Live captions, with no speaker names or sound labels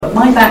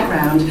But my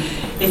background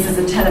is as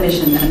a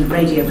television and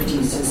radio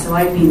producer, so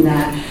I've been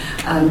there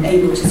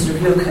able to sort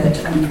of look at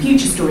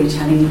future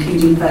storytelling,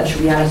 including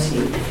virtual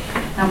reality.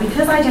 Now,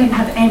 because I don't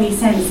have any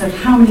sense of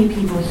how many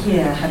people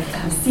here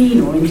have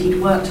seen or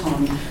indeed worked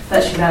on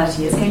virtual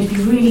reality, it's going to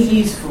be really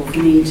useful for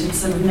me to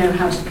sort of know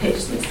how to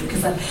pitch this,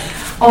 because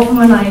often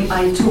when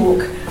I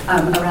talk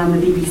around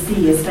the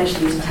BBC,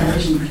 especially to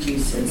television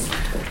producers,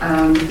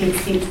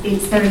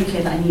 it's very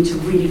clear that I need to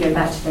really go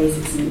back to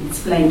basics and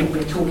explain what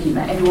we're talking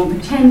about. Everyone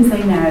pretends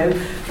they know,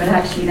 but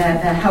actually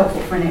they're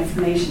helpful for an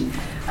explanation.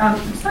 I'm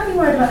slightly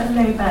worried about a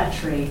low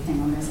battery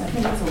thing on this. I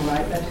think it's all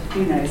right, but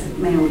who knows? It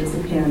may all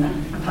disappear in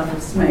a puff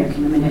of smoke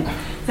in a minute.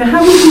 So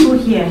how many people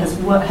here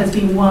has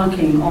been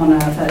working on a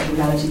virtual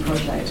reality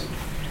project?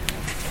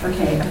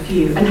 Okay, a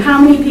few. And how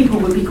many people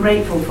would be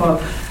grateful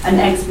for an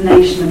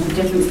explanation of the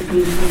difference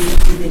between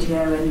 360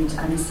 video and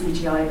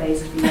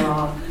CGI-based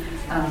VR?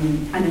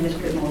 And a little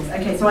bit more.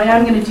 Okay, so I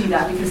am going to do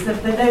that because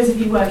those of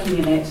you working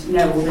in it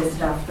know all this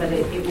stuff, but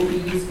it will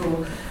be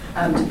useful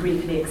to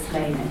briefly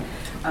explain it.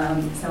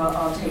 So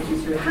I'll take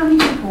you through it. How many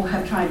people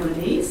have tried one of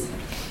these?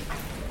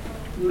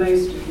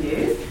 Most of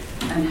you.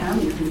 And how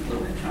many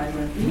people have tried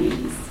one of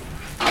these?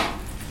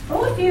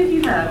 Oh, a few of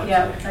you have.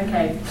 Yeah,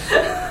 okay.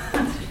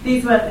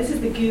 This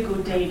is the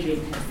Google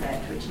Daydream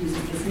headset, which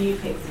uses this new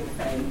Pixel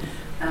phone,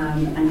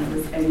 and it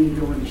was only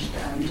launched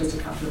just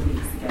a couple of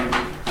weeks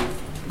ago.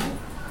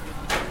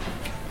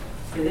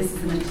 So this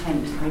is an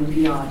attempt to bring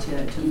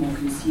VR to more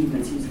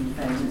consumers using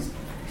phones.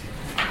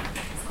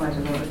 Quite a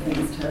lot of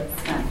things to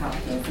stack up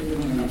here for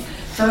doing it.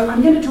 So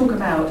I'm going to talk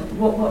about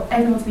what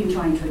everyone's been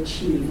trying to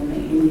achieve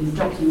in the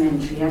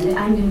documentary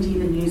and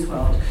indeed the news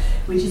world,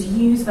 which is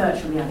use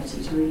virtual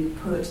reality to really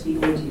put the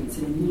audience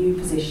in a new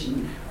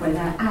position where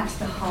they're at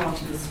the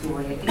heart of the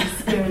story,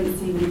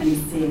 experiencing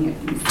and seeing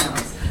it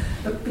themselves.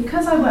 But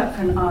because I work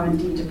for an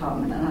R&D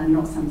department and I'm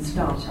not some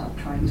startup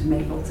trying to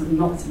make lots of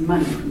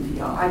money from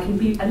VR, I can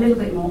be a little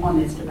bit more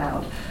honest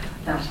about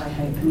that, I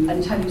hope,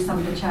 and tell you some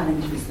of the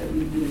challenges that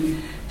we've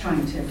been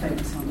trying to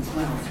focus on as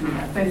well through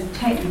that, both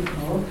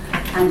technical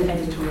and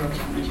editorial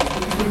challenges,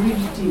 because they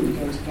really do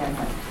go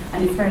together.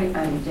 And it's very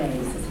early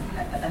days,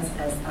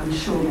 as I'm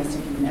sure most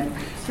of you know.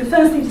 So the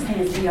first thing to say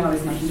is VR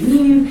is nothing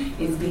new.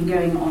 It's been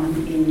going on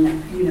in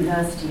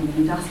university and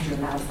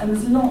industrial labs, and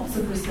there's lots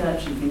of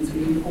research and things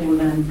we can all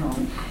learn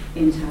from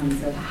in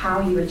terms of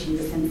how you achieve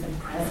a sense of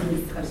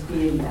presence, of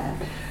being there.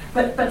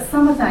 But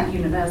some of that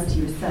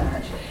university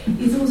research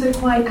is also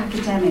quite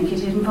academic.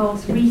 It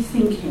involves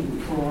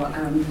rethinking for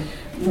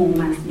more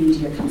mass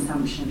media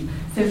consumption.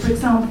 So, for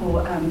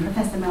example,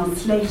 Professor Mel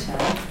Slater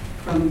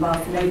from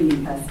Barcelona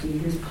University,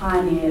 who's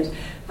pioneered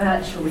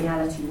virtual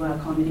reality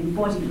work on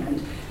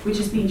embodiment, which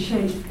has been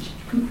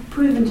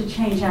proven to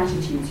change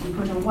attitudes. You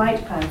put a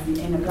white person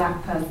in a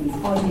black person's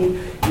body,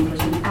 you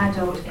put an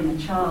adult in a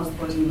child's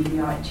body in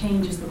VR, it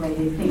changes the way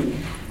they think.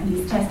 And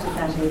he's tested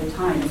that over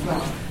time as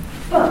well.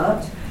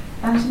 But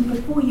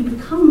before you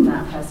become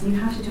that person, you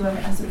have to do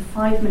a sort of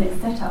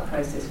 5-minute setup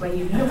process where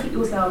you look at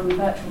yourself in the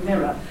virtual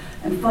mirror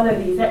and follow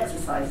these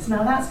exercises.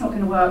 Now, that's not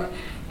going to work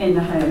in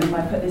the home if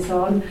I put this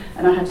on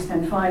and I had to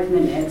spend 5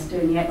 minutes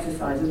doing the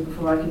exercises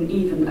before I can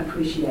even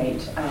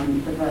appreciate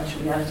the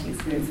virtual reality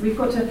experience. We've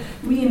got to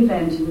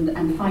reinvent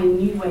and find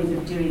new ways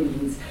of doing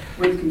these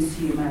with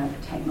consumer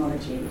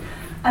technology.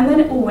 And then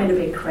it all went a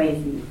bit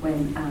crazy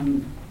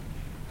when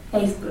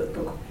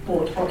Facebook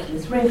bought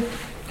Oculus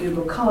Rift,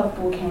 Google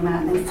Cardboard came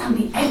out, and then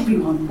suddenly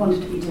everyone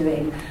wanted to be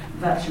doing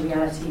virtual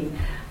reality.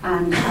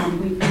 And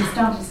we've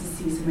started to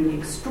see some really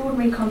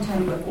extraordinary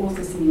content, but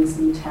also seeing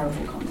some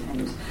terrible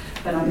content.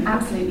 But I'm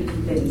absolutely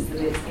convinced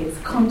that it's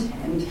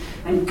content,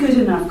 and good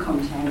enough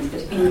content,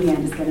 that in the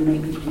end is going to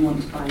make people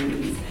want to buy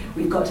these.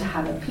 We've got to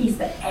have a piece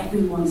that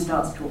everyone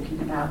starts talking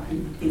about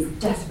and is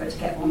desperate to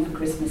get one for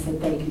Christmas so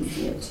they can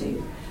see it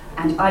too.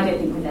 And I don't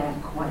think we're there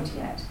quite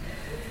yet.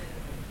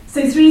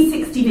 So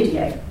 360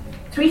 video.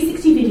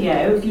 360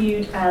 video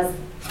viewed as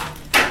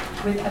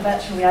with a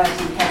virtual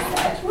reality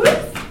headset.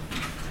 Whoops!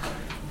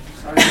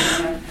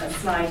 Sorry, a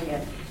slide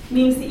here.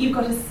 Means that you've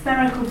got a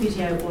spherical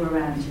video all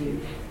around you.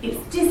 Its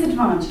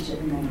disadvantage at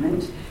the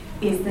moment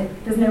is that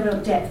there's no real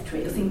depth to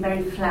it. You're seeing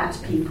very flat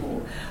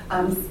people.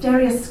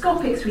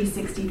 Stereoscopic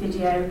 360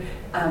 video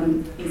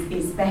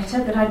is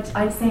better, but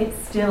I'd say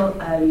it's still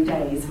early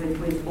days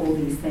with all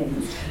these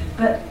things.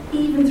 But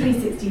even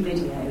 360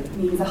 video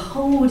means a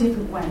whole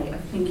different way of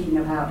thinking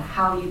about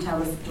how you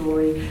tell a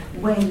story,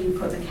 where you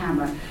put the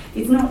camera.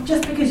 It's not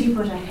just because you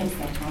put a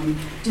headset on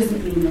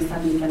doesn't mean you're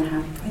suddenly going to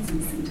have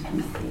presence and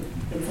empathy.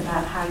 It's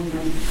about how you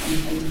make the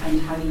content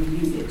and how you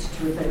use it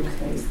to evoke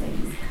those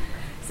things.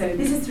 So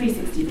this is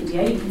 360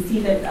 video. You can see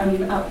that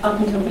up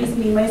until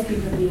recently, most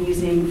people have been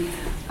using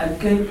a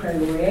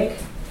GoPro rig,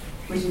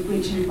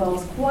 which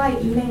involves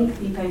quite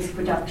lengthy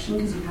post-production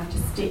because you have to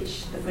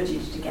stitch the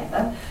footage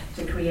together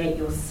to create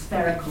your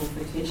spherical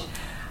footage.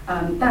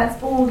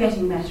 That's all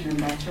getting better and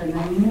better, and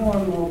there are more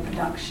and more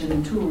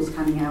production tools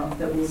coming out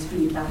that will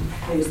speed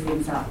those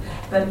things up.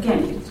 But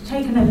again, it's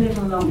taken a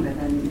little longer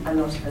than a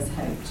lot of us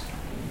hoped.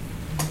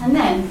 And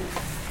then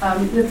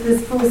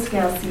there's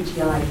full-scale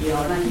CGI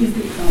VR, and I use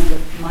the example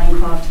of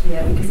Minecraft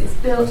here because it's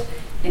built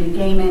in a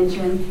game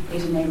engine.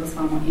 It enables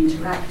far more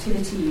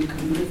interactivity. You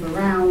can move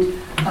around.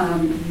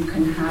 You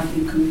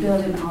can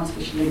build an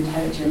artificial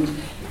intelligence.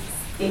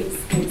 It's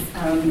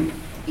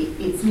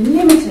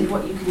limited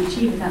what you can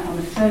achieve with that on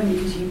the phone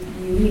because you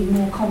need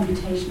more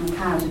computational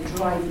power to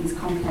drive these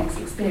complex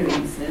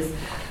experiences.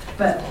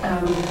 But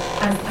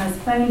as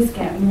phones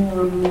get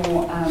more and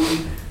more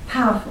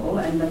powerful,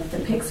 and the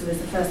Pixel is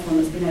the first one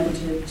that's been able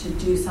to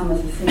do some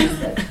of the things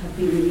that have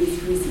been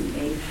released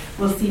recently,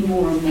 we'll see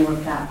more and more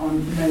of that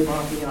on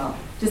mobile VR.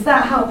 Does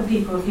that help the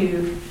people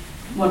who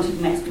wanted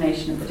an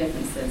explanation of the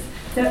differences?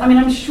 So, I mean,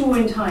 I'm sure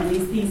in time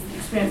these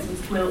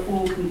experiences will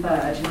all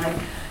converge.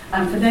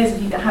 And for those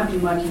of you that have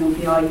been working on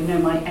VR, you know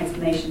my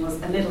explanation was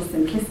a little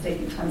simplistic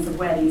in terms of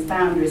where these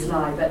boundaries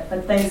lie, but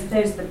those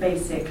are the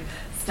basic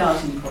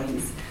starting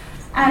points.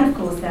 And of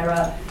course, there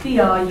are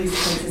VR use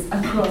cases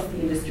across the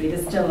industry.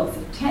 There's still lots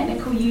of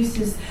technical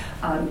uses.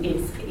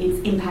 It's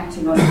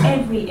impacting on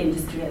every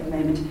industry at the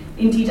moment.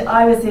 Indeed,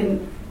 I was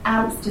in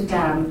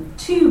Amsterdam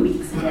 2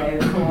 weeks ago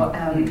for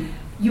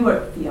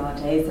Europe VR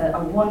Days, a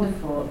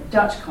wonderful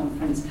Dutch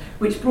conference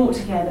which brought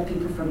together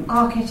people from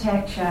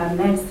architecture,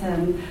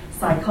 medicine,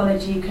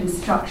 psychology,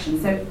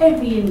 construction. So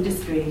every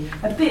industry,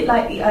 a bit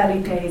like the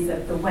early days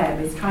of the web,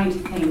 is trying to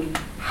think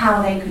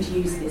how they could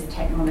use this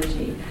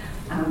technology.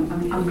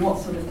 And what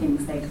sort of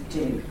things they could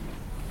do.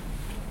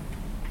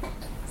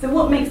 So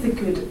what makes a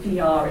good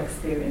VR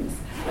experience?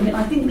 I mean,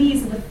 I think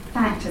these are the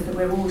factors that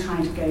we're all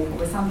trying to go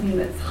for. Something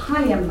that's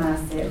highly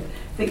immersive,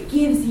 that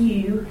gives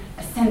you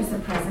a sense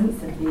of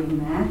presence of being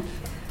there,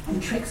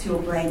 and tricks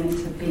your brain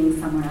into being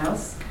somewhere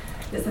else.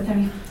 That's a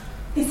very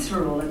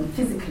visceral and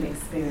physical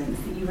experience,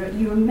 that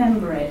you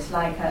remember it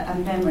like a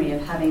memory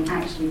of having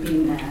actually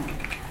been there.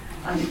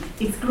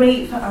 It's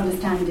great for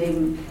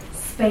understanding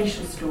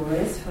spatial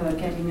stories, for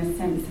getting a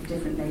sense of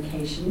different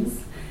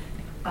locations.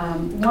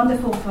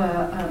 Wonderful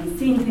for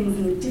seeing things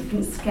in a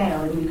different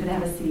scale than you could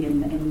ever see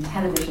in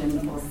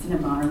television or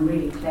cinema, and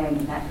really playing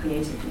with that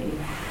creatively.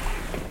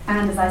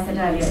 And as I said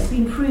earlier, it's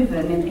been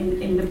proven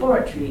in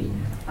laboratory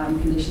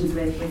conditions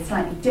with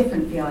slightly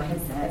different VR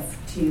headsets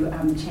to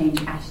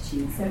change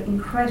attitudes. So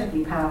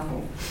incredibly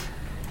powerful.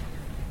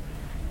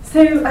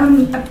 So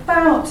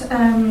about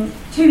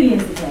 2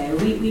 years ago,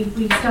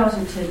 we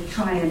started to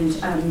try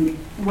and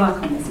work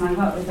on this, and I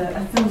worked with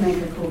a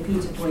filmmaker called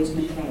Peter Boyd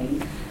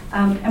McCain,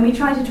 and we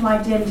tried to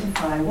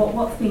identify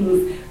what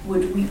things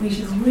we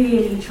should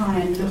really try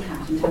and look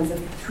at in terms of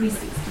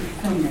 360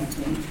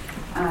 filmmaking,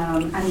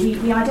 and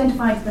we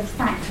identified the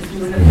factors we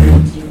were looking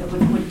into that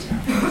would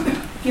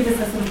give us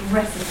a sort of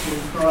recipe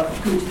for a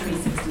good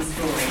 360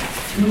 story.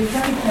 And we were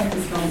very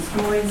focused on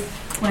stories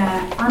where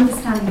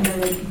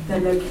understanding the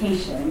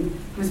location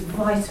was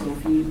vital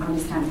for you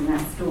understanding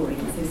that story.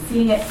 So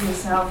seeing it for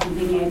yourself and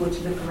being able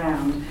to look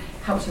around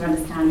helps you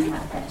understand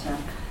that better.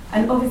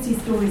 And obviously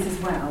stories as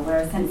well, where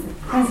a sense of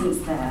presence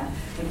there,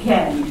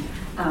 again,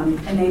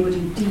 enabled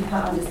you deeper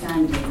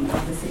understanding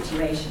of the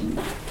situation.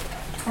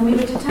 And we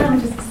were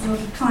determined to sort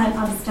of try and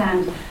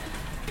understand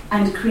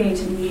and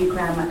create a new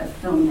grammar of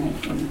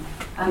filmmaking.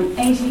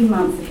 18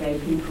 months ago,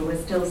 people were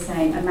still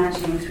saying,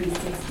 imagining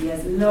 360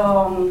 as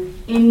long,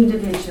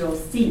 individual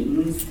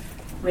scenes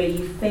where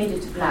you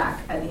faded to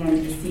black at the end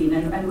of the scene.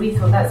 And we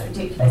thought that's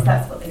ridiculous.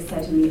 That's what they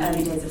said in the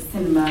early days of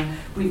cinema.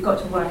 We've got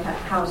to work out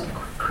how to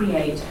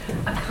create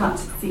a cut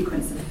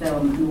sequence of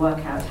film and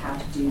work out how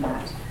to do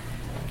that.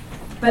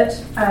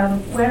 But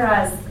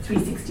whereas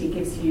 360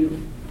 gives you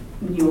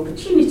new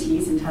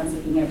opportunities in terms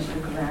of being able to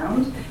look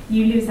around,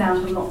 you lose out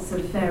on lots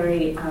of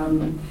very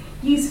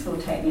useful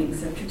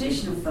techniques of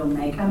traditional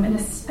filmmaking, and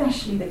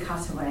especially the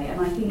cutaway.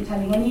 And I think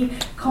telling any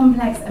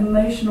complex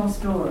emotional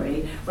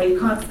story where you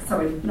can't,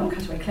 not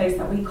cutaway,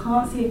 close-up, where you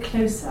can't see a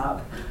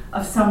close-up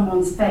of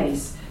someone's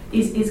face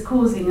is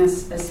causing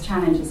us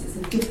challenges. It's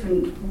a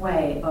different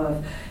way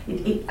of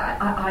it.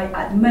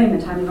 At the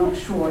moment, I'm not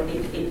sure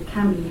it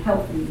can be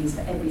helpfully used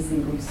for every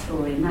single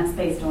story, and that's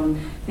based on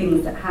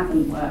things that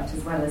haven't worked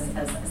as well as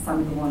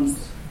some of the ones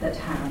that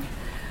have.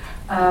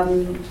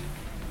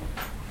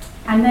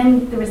 And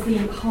then there is the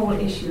whole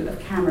issue of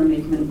camera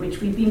movement, which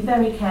we've been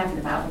very careful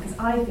about because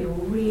I feel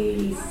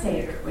really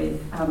sick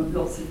with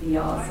lots of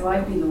VR. So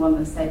I've been the one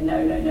that said,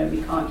 no,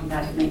 we can't do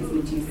that, it makes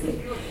me too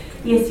sick.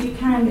 Yes, you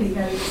can do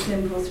very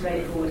simple,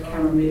 straightforward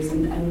camera moves,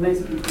 and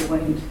most people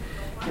won't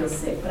feel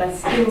sick. But I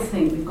still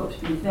think we've got to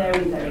be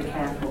very, very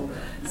careful.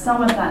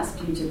 Some of that's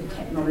due to the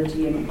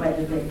technology and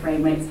whether the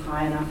frame rate's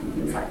high enough and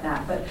things like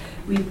that. But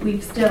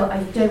we've still,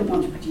 I don't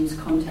want to produce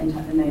content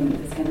at the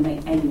moment that's going to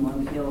make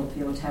anyone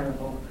feel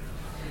terrible.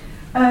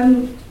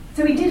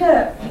 So we did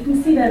you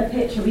can see there the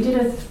picture, we did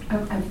a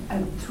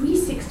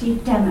 360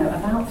 demo,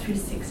 about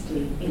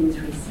 360 in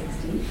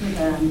 360,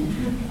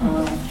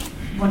 with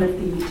one of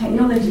the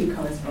technology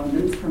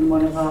correspondents from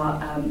one of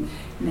our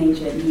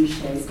major news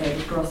shows,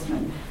 David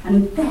Grossman.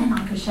 And then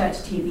I could show it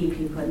to TV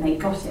people and they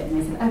got it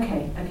and they said,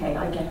 okay,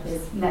 I get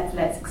this,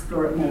 let's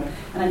explore it more.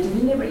 And I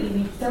deliberately,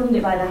 we filmed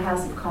it by the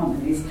House of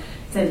Commons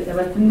so that there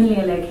were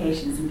familiar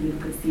locations and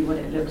people could see what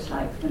it looked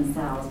like for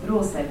themselves, but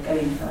also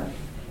going for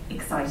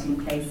exciting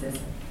places.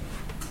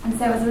 And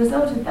so as a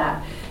result of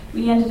that,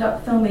 we ended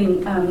up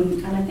filming,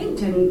 and I think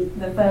doing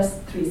the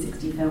first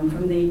 360 film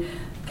from the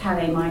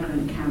Calais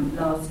migrant camp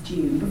last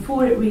June,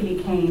 before it really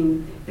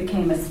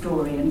became a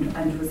story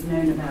and was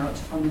known about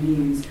on the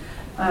news.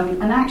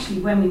 And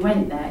actually, when we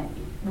went there,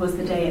 was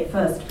the day it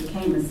first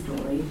became a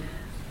story,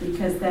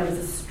 because there was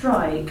a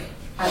strike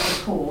at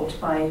the port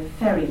by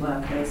ferry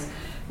workers,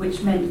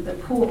 which meant the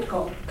port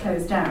got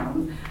closed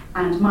down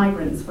and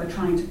migrants were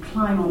trying to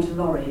climb onto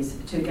lorries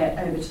to get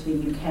over to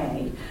the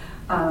UK.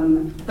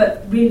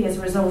 But really, as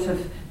a result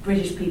of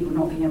British people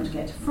not being able to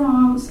get to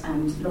France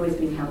and lorries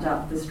being held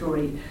up, the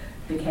story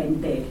became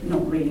big,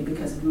 not really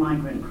because of the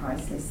migrant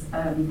crisis.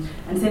 And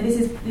so this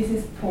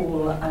is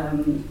Paul,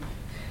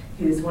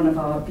 who's one of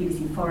our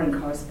BBC foreign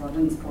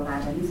correspondents, Paul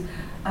Adams.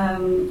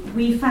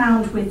 We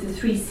found with the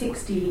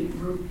 360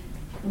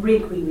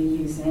 rig we were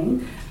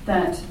using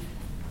that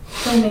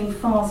filming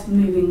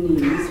fast-moving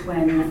news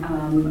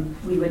when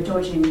we were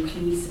dodging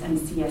police and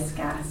CS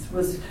gas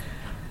was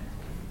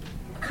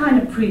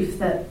kind of proof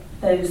that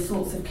those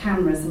sorts of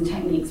cameras and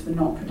techniques were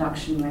not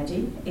production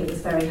ready. It was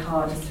very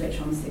hard to switch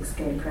on 6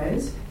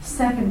 GoPros.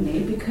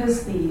 Secondly,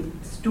 because the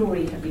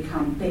story had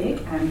become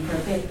big, and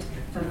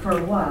for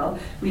a while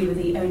we were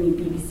the only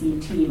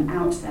BBC team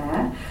out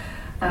there,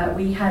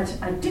 we had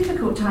a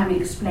difficult time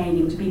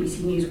explaining to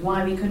BBC News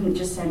why we couldn't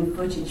just send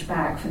footage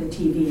back for the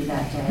TV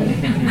that day.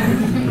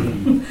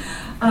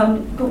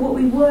 But what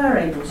we were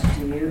able to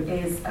do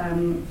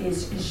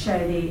is show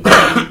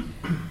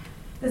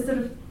the sort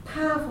of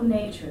powerful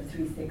nature of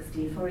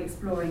 360 for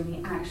exploring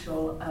the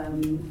actual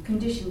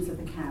conditions of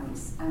the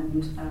camps,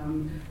 and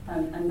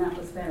that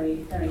was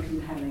very, very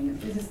compelling.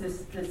 This is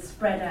this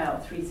spread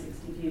out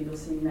 360 view you're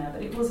seeing there,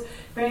 but it was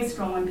very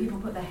strong. When people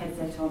put their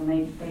headset on,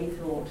 they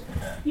thought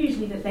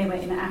usually that they were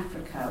in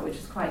Africa, which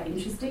was quite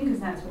interesting because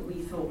that's what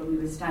we thought when we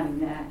were standing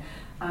there,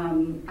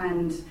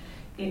 and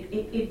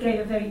it gave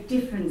a very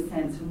different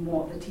sense from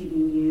what the TV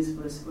news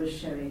was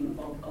showing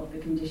of the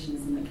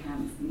conditions in the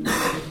camps and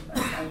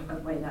the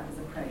way that was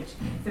approached.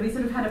 So we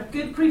sort of had a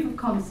good proof of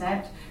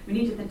concept. We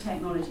needed the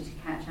technology to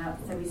catch up,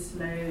 so we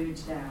slowed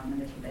down a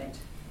little bit.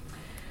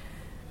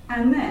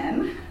 And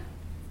then,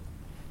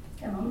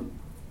 come on,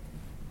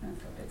 that's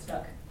got a bit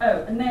stuck.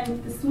 Oh, and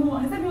then the small,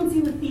 has everyone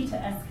seen the Theta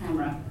S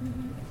camera?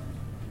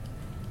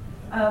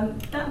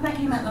 That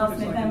came out last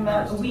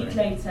November. A week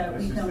later,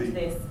 we filmed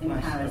this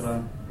in Paris.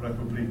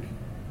 Republic.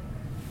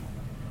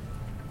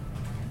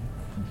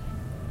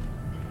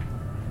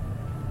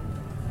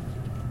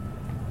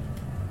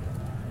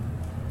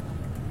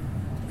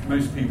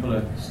 Most people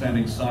are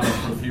standing silent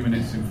for a few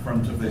minutes in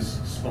front of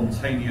this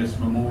spontaneous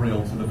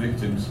memorial to the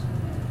victims.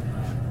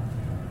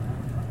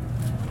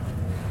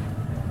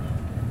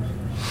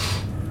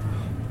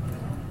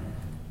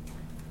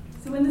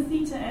 When the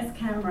Theta S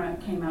camera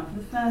came out for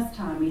the first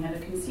time, we had a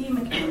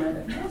consumer camera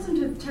that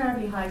wasn't of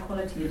terribly high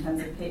quality in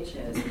terms of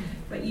pictures,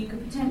 but you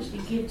could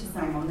potentially give to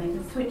someone. They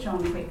could switch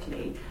on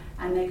quickly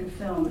and they could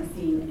film a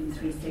scene in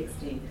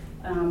 360.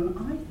 I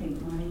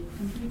think my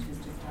computer's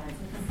just died,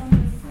 so for some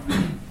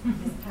reason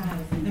this power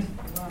isn't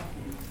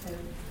working. So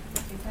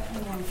if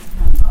anyone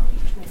can, I'll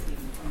keep talking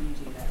when you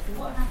do that. So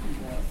what happened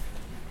was,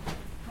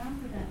 how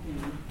could that be?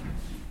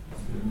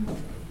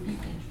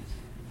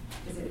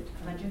 Is it,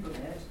 have I jiggled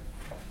it?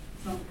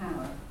 It's not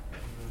power.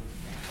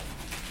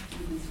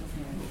 You can stop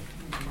here.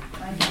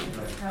 I think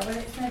it's power. Well,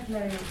 it said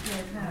low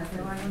power, so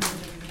I wondered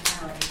if it was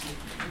power.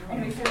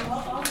 Anyway, so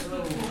I'll keep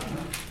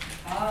talking.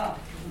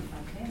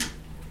 Okay.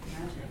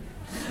 Magic.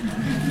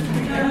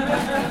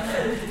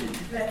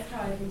 Let's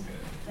try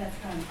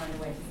and find a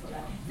way to sort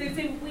that.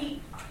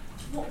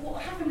 So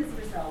what happened as a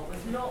result was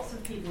lots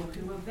of people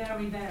who were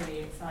very,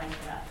 very excited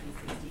about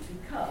 360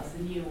 because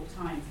the New York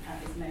Times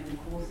at this moment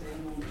also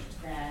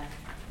launched their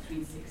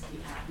 360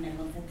 app, and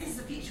everyone said, this is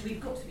the future, we've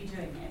got to be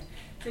doing it.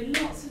 So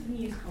lots of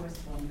news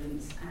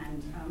correspondents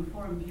and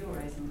foreign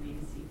bureaus on the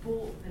BBC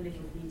bought the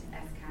little Theta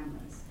S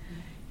cameras.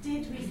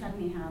 Did we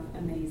suddenly have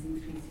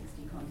amazing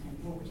 360 content?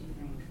 What would you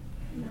think?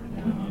 No.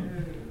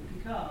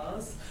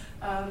 Because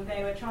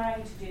they were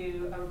trying to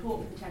do a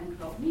report for the 10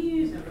 o'clock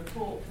news, a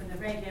report for the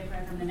radio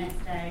programme the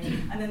next day,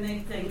 and then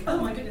they'd think, oh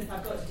my goodness,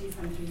 I've got to do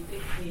some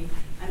 360,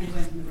 and they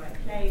weren't in the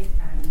right place,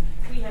 and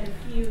we had a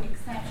few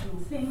exceptional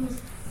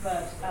things,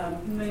 but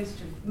most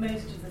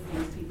of the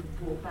things people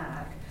brought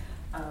back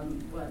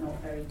were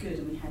not very good,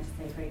 and we had to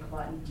stay very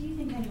quiet. Do you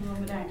think anyone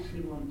would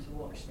actually want to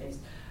watch this?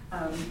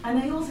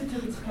 And they also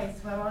took it to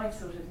places where I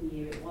sort of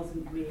knew it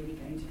wasn't really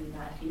going to be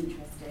that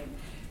interesting.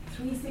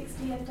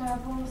 360 at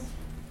Davos?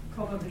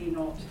 Probably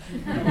not.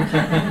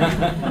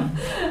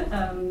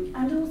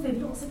 And also,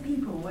 lots of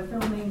people were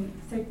filming.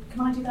 So, can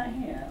I do that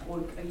here, or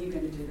are you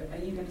going to do it? Are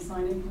you going to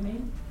sign in for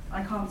me?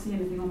 I can't see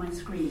anything on my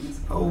screen.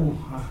 Oh.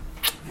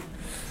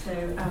 So,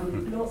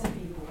 lots of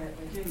people were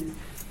doing this.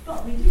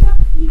 But we did have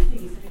a few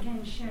things that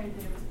again showed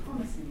that it was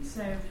promising.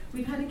 So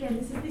we've had again,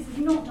 this is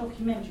not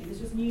documentary, this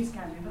was news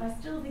gathering, but I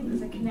still think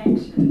there's a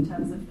connection in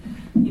terms of,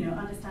 you know,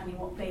 understanding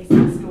what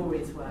basic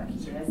stories work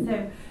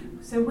here.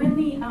 So when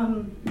the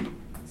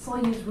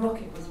Soyuz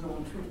rocket was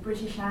launched with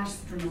British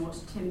astronaut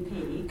Tim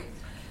Peake,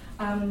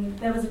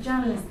 there was a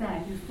journalist there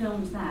who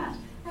filmed that.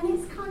 And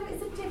it's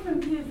a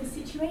different view of the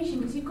situation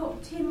because you've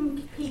got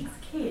Tim Peake's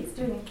kids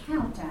doing a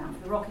countdown for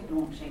the rocket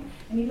launching,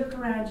 and you look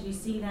around and you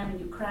see them and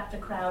you crack the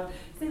crowd.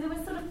 So there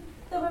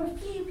were a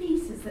few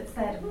pieces that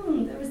said,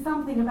 there was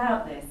something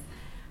about this.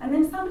 And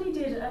then somebody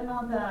did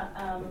another,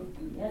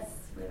 yes,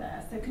 we're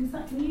there. So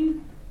can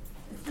you,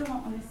 it's still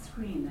not on this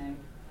screen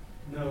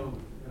though. No.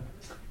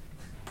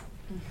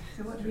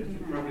 So what do we do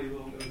now? Probably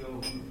long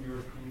ago you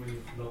were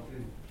logged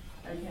in.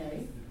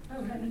 Okay. Oh,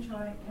 let me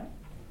try, yep.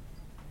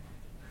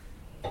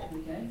 There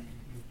we go.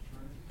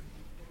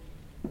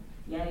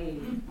 Yay.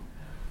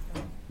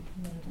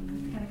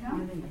 Can it come?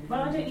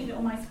 Well, I don't need it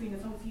on my screen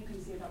as long as you can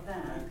see it up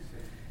there.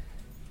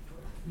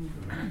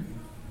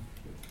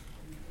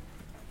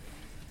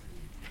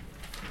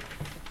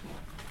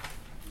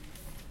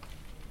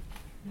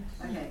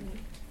 Okay.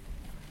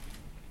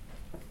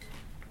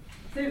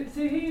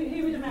 So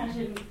who would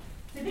imagine?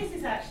 So this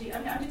is actually,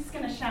 I'm just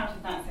going to shout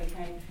if that's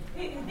okay.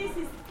 This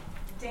is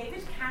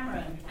David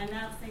Cameron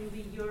announcing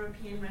the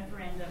European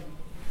referendum.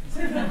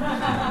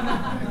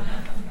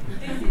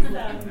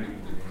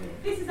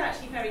 This is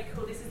actually very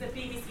cool. This is a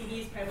BBC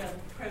News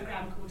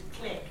program called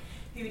Click,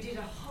 who did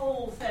a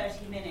whole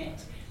 30-minute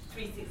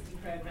 360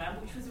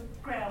 program, which was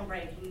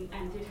groundbreaking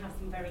and did have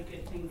some very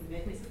good things in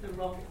it. This is the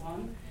rocket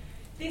one.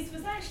 This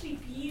was actually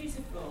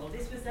beautiful.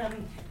 This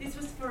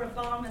was for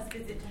Obama's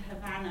visit to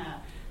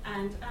Havana,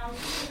 and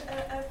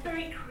a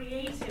very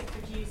creative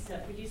producer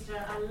produced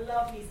a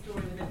lovely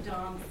story with a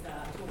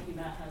dancer talking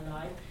about her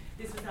life.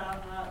 This was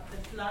the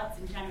floods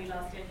in January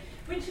last year.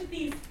 Which of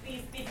these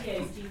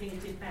videos do you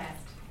think did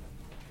best,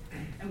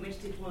 and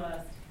which did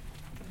worst?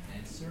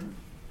 Answer?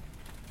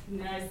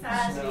 No,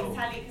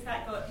 sadly, because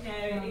that got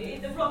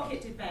the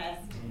rocket did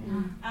best.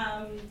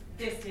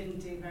 This didn't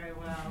do very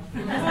well.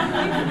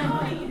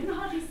 you can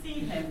hardly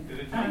see him. Did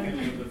it make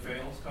any of the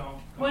fails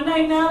count? Well, no.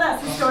 Now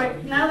that's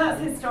historic. Now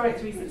that's historic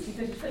 360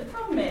 footage. But the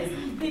problem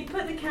is, they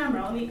put the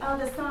camera on the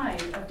other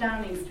side of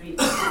Downing Street,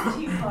 which is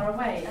too far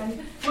away.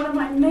 And one of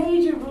my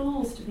major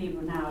rules to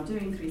people now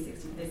doing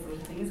 360 for this sort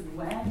of thing is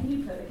where can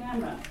you put the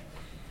camera?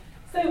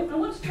 So I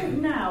want to talk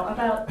now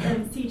about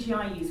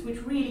CGI use,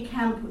 which really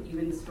can put you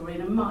in the story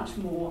in a much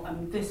more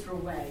visceral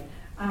way.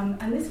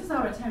 And this was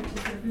our attempt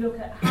to sort of look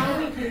at how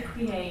we could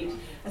create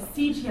a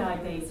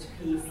CGI-based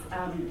piece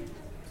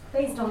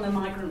based on the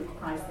migrant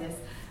crisis,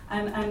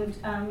 and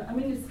I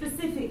mean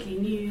specifically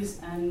news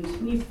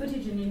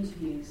footage and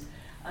interviews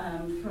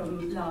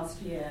from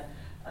last year.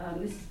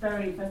 This is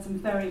some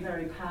very,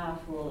 very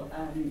powerful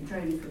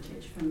drone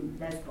footage from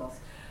Lesbos.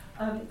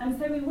 And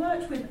so we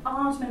worked with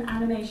Aardman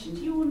Animation.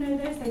 Do you all know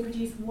this? They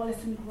produce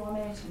Wallace and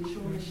Gromit and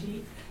Shaun the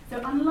Sheep.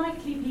 So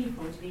unlikely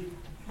people to be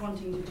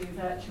wanting to do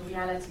virtual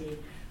reality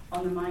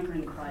on the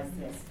migrant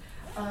crisis.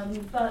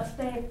 But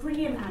they're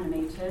brilliant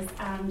animators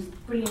and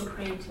brilliant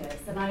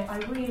creatives, and I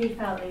really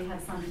felt they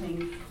had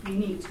something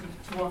unique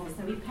to offer.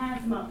 So we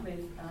paired them up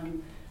with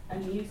a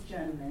news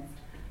journalist,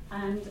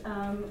 and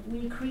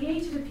we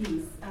created a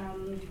piece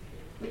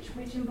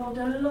which involved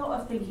a lot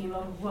of thinking, a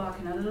lot of work,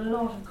 and a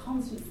lot of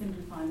constant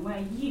simplifying,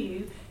 where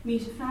you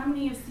meet a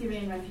family of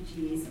Syrian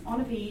refugees on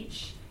a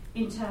beach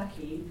in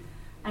Turkey,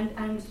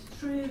 and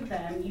through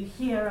them you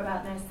hear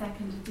about their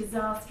second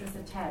disastrous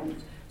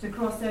attempt to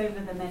cross over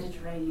the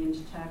Mediterranean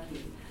to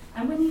Turkey.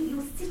 And when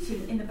you're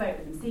sitting in the boat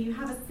with them, so you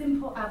have a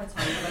simple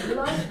avatar with a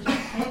life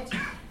jacket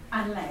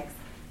and legs,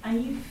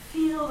 and you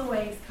feel the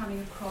waves coming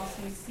across,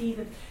 you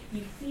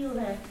feel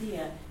their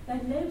fear.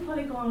 They're low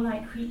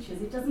polygon-like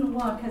creatures. It doesn't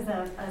work as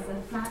a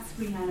flat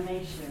screen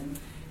animation,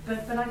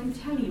 but I can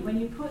tell you, when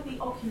you put the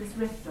Oculus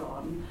Rift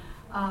on,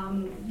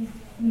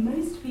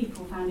 most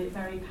people found it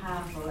very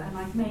powerful, and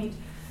I've made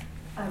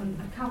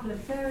a couple of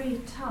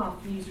very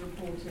tough news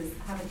reporters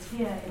have a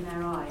tear in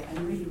their eye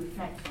and really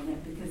reflect on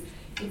it, because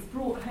it's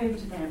brought home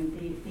to them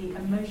the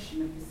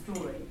emotion of the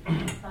story.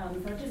 So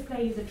I'll just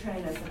play you the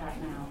trailer for that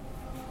now.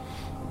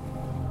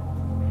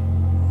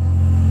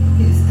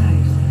 He is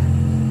tired.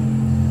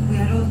 We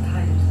are all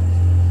tired.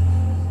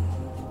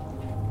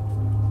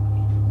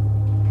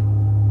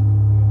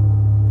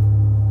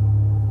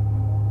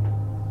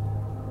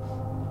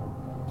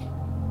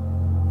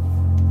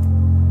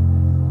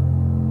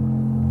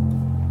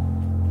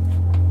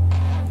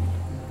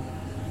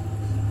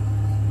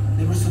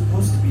 They were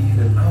supposed to be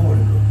here an hour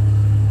ago.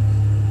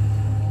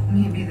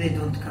 Maybe they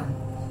don't come.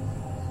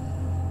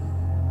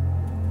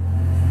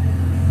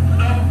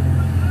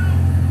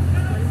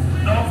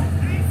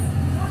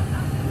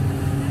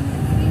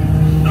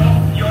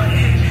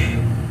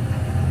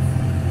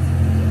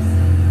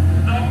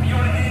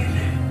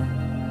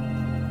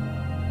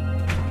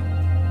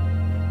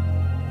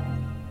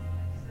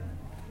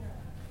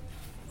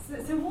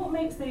 So what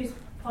makes those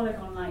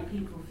polygon-like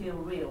people feel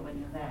real when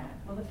you're there?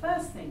 Well, the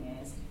first thing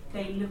is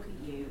they look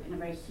at you in a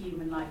very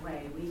human-like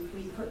way.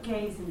 We put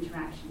gaze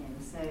interaction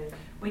in, so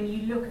when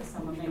you look at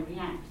someone, they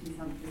react in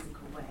some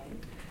physical way.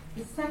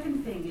 The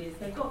second thing is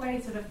they've got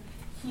very sort of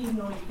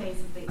humanoid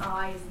faces, the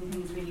eyes and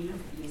things really look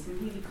at you, so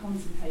we really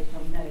concentrated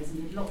on those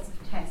and did lots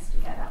of tests to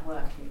get that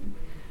working.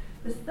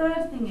 The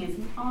third thing is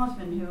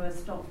Aardman, who are a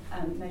stop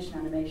motion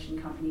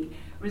animation company,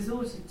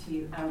 resorted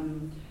to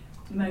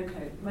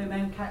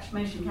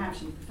motion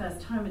capture for the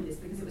first time with this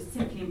because it was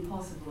simply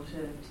impossible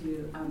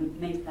to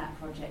make that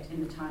project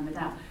in the time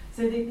without.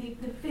 So the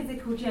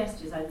physical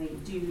gestures, I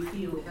think, do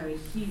feel very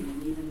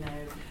human, even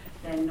though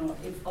they're not.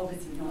 It's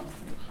obviously not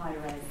sort of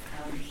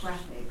high-res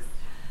graphics.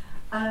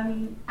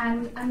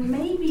 And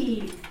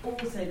maybe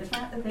also the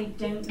fact that they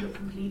don't look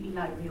completely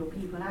like real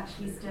people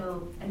actually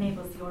still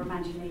enables your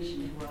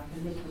imagination to work a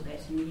little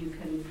bit, and you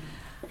can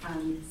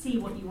see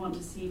what you want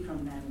to see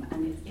from them,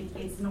 and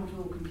it's not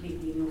all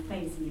completely in your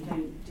face, and you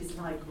don't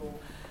dislike or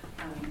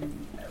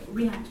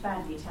react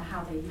badly to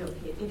how they look.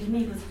 It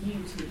enables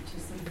you to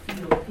sort of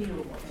feel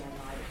what they're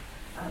like,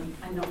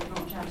 and not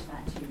judge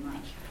that too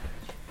much.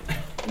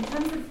 In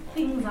terms of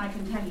things I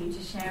can tell you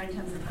to share in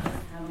terms of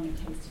how long it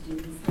takes to do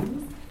these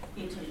things,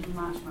 it took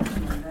much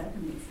longer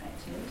than we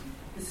expected.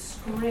 The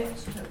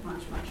script took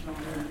much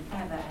longer than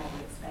ever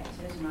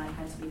expected, and I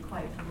had to be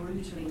quite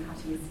brutal in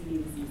cutting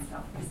scenes and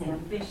stuff because the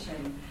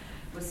ambition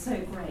was so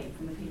great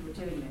from the people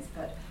doing this,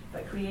 but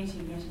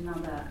creating yet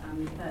another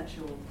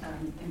virtual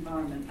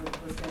environment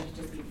was going to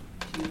just be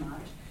too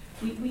much.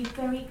 We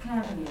very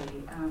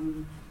cleverly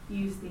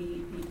used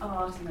the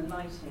art and the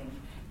lighting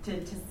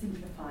to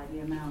simplify the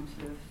amount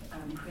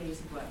of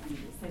creative work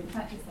needed. So the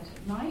fact it's set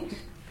at night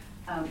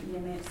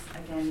limits,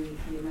 again,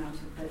 the amount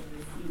of the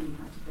scene you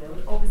have to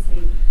build.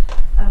 Obviously,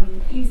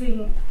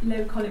 using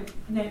low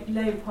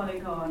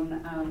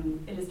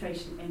polygon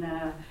illustration in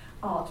an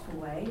artful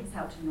way has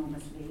helped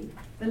enormously.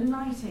 The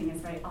lighting is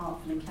very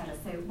artful and clever.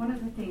 So one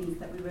of the things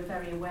that we were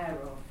very aware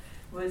of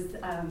was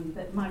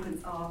that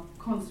migrants are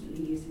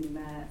constantly using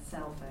their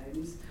cell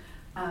phones.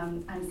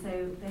 And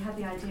so they had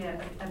the idea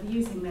of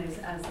using those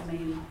as the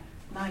main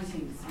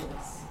lighting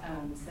source.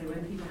 So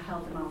when people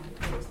held them up,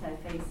 it clipped their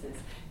faces.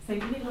 So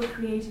little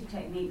creative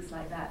techniques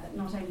like that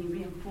not only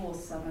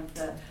reinforced some of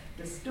the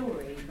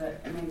story,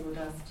 but enabled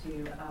us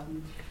to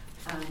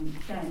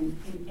then,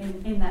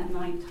 in that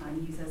night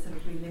time, use a sort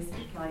of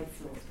realistic light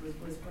source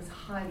was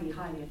highly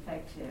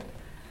effective.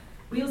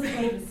 We also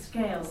gave a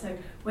scale, so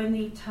when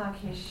the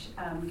Turkish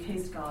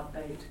Coast Guard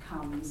boat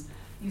comes,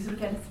 you sort of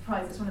get a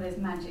surprise. It's one of those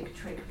magic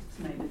tricks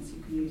moments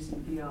you can use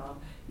in VR.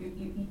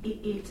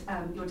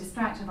 You're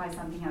distracted by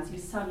something else, you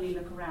suddenly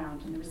look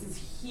around and there was this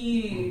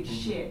huge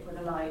ship with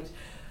a light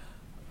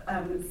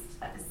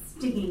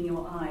stinging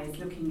your eyes,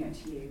 looking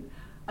at you.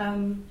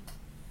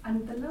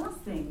 And the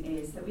last thing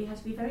is that we had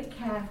to be very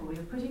careful. We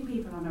were putting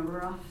people on a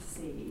rough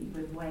sea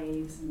with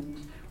waves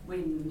and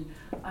wind,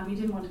 and we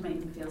didn't want to make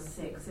them feel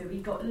sick. So we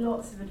got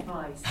lots of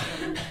advice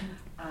from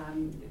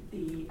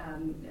the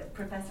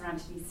Professor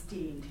Anthony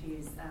Steed,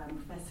 who's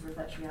Professor of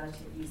Virtual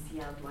Reality at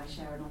UCL, who I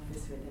share an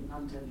office with in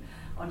London,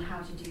 on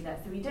how to do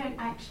that. So we don't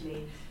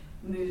actually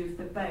move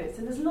the boat.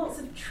 So there's lots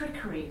of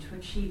trickery to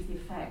achieve the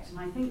effect, and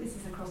I think this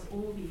is across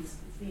all these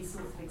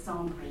sorts of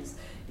examples.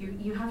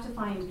 You have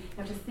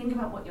to think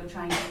about what you're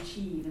trying to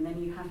achieve, and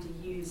then you have to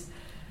use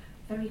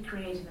very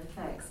creative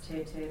effects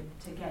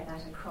to get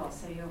that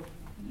across. So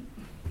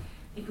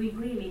if we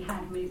really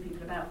had moved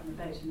people about from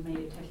the boat and made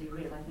it totally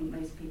real, I think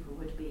most people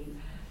would be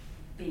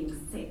being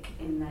sick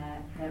in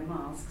their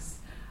masks.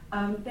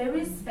 There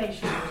is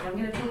spatial audio. I'm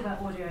going to talk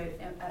about audio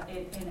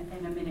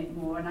in a minute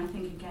more, and I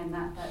think again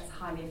that's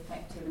highly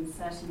effective, and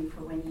certainly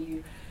for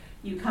when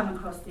you come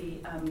across the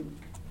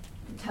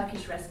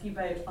Turkish rescue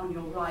boat on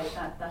your right,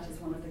 that is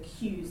one of the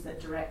cues that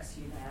directs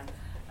you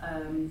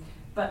there.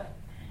 But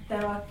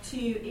there are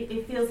two,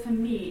 it feels for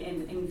me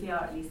in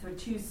VR at least, there are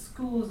two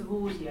schools of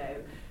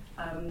audio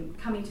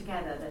coming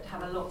together that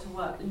have a lot to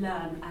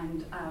learn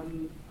and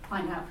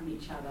find out from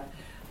each other.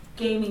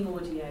 Gaming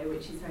audio,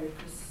 which is very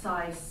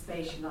precise,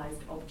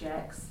 spatialized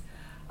objects,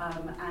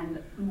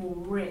 and more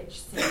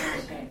rich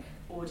cinematic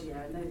audio.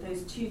 And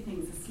those two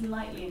things are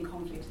slightly in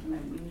conflict at the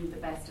moment. We need the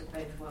best of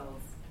both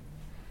worlds.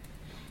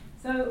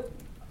 So,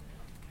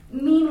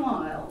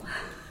 meanwhile,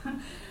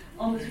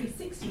 on the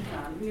 360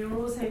 front, we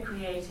were also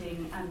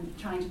creating and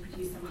trying to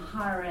produce some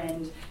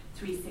higher-end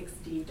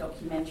 360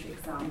 documentary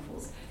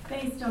examples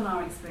based on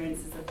our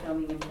experiences of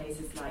filming in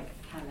places like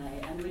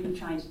Calais, and really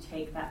trying to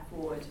take that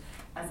forward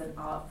as an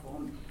art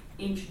form,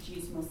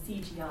 introduce more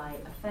CGI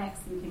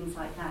effects and things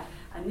like that.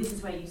 And this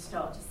is where you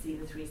start to see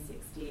the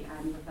 360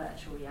 and the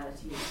virtual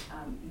reality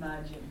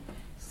merging.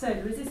 So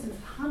the Resistance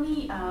of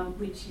Honey,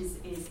 which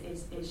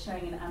is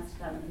showing in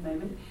Amsterdam at the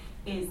moment,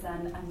 is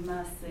an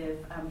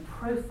immersive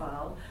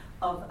profile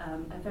of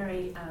a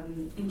very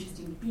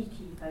interesting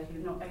beekeeper who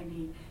not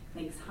only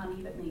makes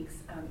honey but makes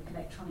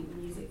electronic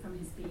music from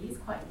his bees,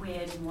 quite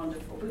weird and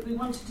wonderful. But we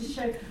wanted to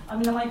show,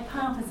 my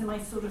purpose and my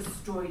sort of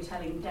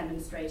storytelling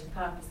demonstrator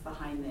purpose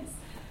behind this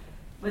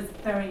was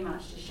very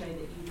much to show that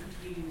you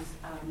could use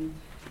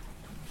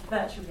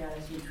virtual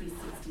reality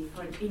 360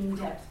 for an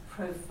in-depth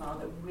profile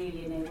that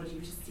really enables you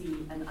to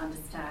see and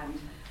understand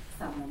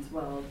someone's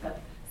world.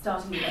 But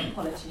starting with a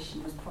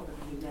politician was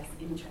probably less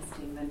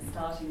interesting than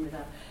starting with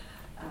a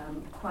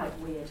quite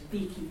weird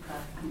beekeeper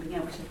and being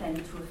able to then,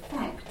 through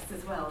effects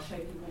as well, show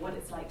people what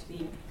it's like to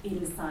be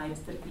inside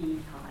the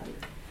beehive.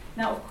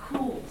 Now, of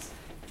course,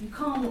 you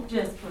can't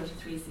just put a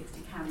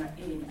 360 camera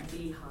in a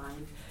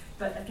beehive,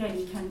 but again,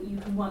 you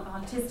can work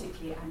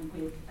artistically and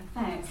with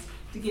effects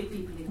to give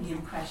people the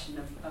impression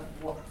of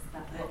what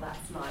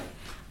that's like.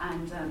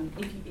 And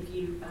if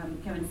you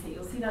go and see it,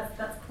 you'll see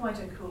that's quite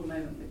a cool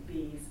moment with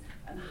bees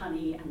and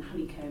honey and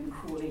honeycomb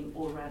crawling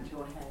all around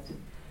your head.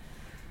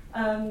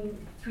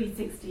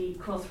 360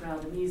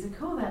 Crossrail the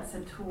musical, that's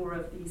a tour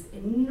of these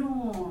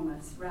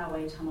enormous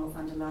railway tunnels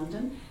under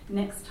London.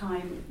 Next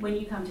time, when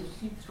you come to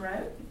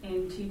Heathrow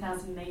in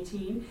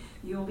 2018,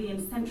 you'll be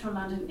in central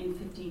London in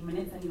 15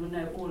 minutes and you'll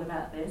know all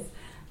about this.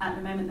 At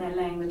the moment they're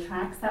laying the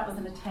tracks. That was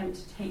an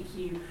attempt to take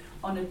you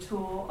on a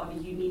tour of a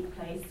unique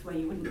place where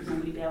you wouldn't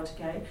normally be able to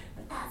go.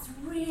 But that's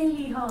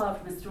really hard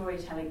from a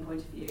storytelling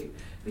point of view,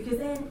 because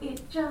then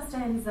it just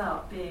ends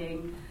up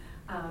being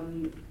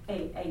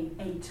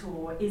a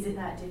tour. Is it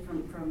that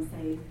different from,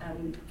 say,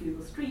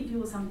 Google Street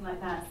View or something like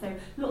that? So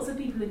lots of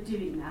people are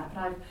doing that,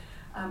 but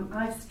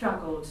I've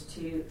struggled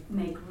to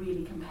make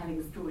really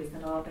compelling stories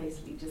that are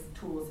basically just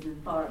tours and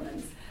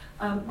environments.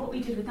 What we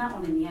did with that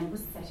one in the end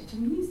was set it to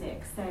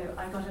music. So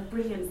I got a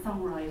brilliant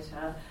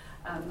songwriter.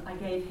 I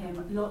gave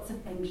him lots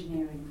of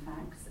engineering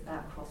facts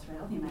about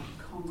Crossrail, the amount of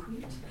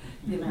concrete,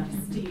 the amount of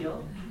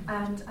steel,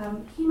 and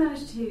he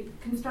managed to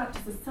construct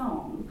us a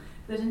song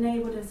that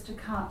enabled us to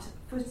cut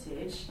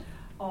footage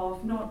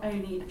of not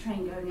only the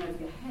train going over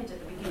your head at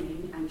the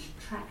beginning and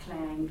track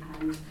laying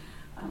and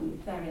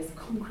various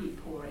concrete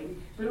pouring,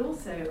 but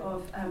also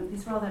of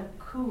this rather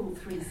cool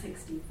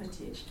 360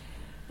 footage.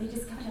 They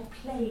discovered a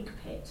plague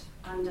pit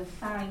under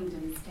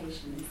Farringdon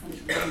Station in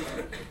central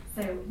London.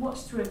 So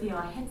watch through a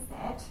VR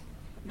headset,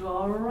 you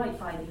are right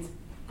by these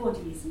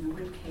bodies and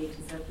rib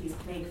cages of these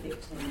plague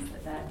victims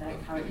that they're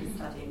currently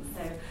studying.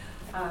 So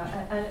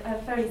a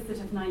very sort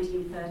of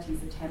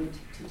 1930s attempt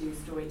to do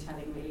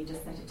storytelling, really,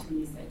 just set it to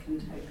music and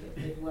hope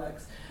it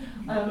works.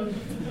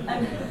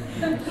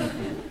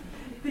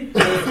 The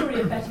story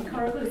of Betty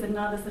Coracle is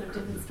another sort of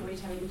different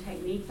storytelling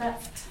technique.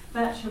 That's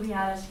virtual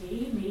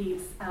reality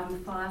meets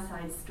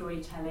fireside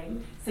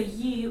storytelling. So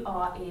you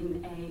are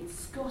in a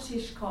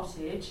Scottish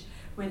cottage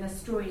with a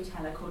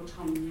storyteller called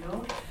Tom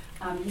Muir.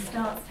 He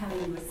starts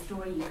telling you a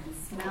story. You can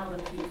smell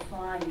the peat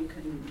fire.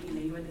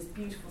 You're in this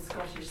beautiful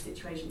Scottish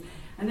situation,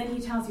 and then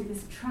he tells you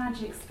this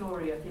tragic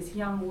story of this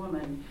young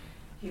woman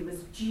who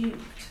was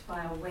duped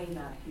by a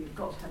whaler who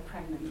got her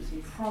pregnant,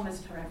 who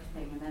promised her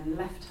everything and then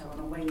left her on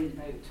a whaling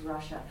boat to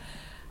Russia.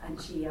 And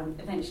she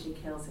eventually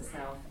kills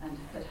herself, and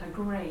that her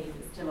grave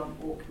is still on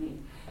Orkney.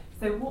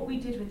 So what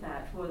we did with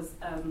that was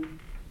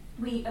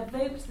we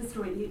evoked the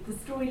story. The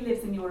story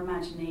lives in your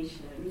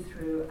imagination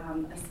through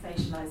a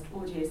spatialized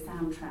audio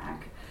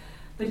soundtrack,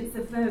 but it's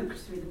evoked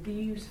through the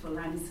beautiful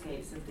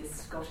landscapes of this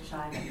Scottish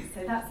island.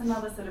 So that's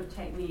another sort of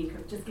technique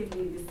of just giving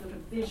you this sort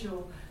of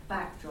visual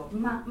backdrop,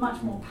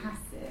 much more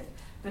passive,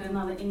 but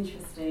another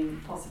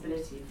interesting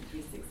possibility for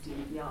 360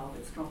 and VR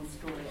with strong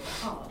story at the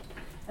heart.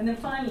 And then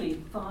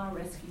finally, Fire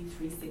Rescue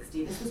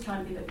 360. This was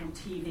trying to be a bit more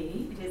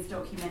TV. It is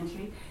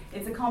documentary.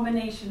 It's a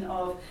combination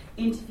of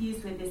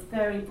interviews with this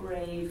very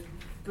brave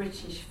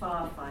British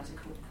firefighter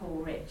called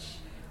Paul Rich,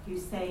 who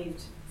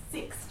saved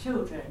 6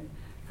 children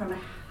from a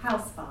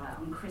house fire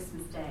on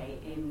Christmas Day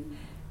in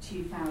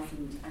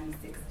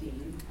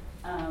 2016.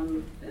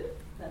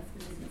 That's the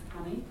business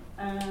honey.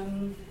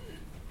 And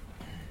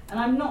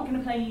I'm not going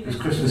to play you. It was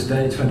Christmas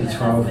Day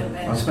 2012.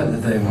 I spent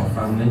the day with my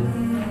family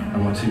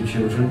and my 2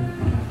 children,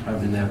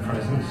 opening their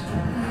presents.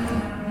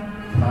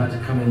 I had to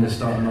come in and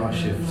start a night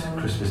shift,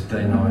 Christmas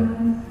Day night.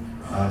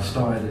 I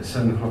started at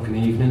 7 o'clock in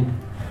the evening,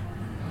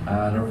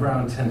 and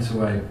around 10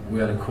 to 8 we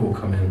had a call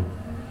come in.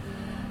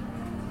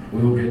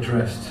 We all get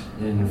dressed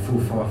in full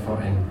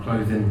firefighting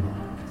clothing.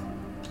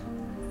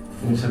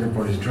 Once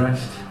everybody's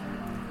dressed,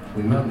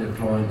 we mount the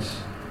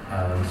appliance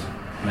and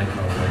make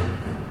our way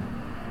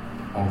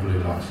on blue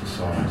lights and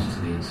sirens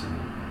to the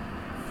incident.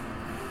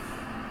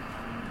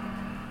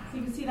 So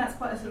you can see that's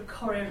quite a sort of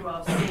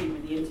choreographed scene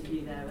with the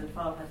interview there, where the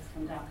firefighters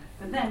come down.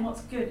 But then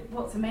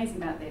what's amazing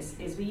about this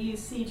is we use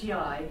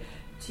CGI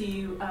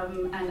to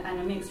and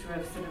a mixture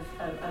of sort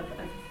of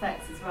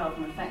effects as well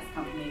from an effects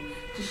company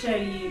to show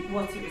you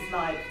what it was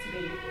like to be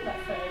to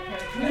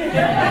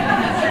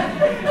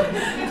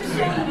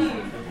show you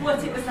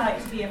what it was like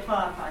to be a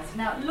firefighter.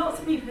 Now, lots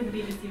of people in the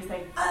BBC were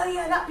saying, "Oh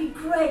yeah, that'd be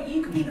great.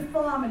 You could be the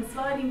fireman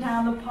sliding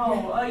down the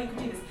pole. Oh, you could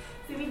do this."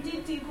 So we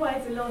did do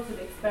quite a lot of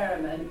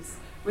experiments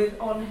with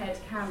on-head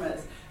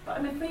cameras, but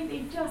I'm afraid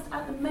they just,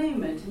 at the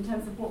moment, in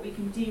terms of what we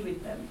can do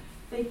with them,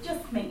 they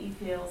just make you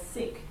feel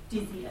sick,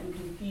 dizzy and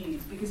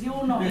confused because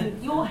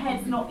your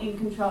head's not in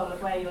control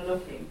of where you're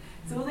looking.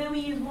 So although we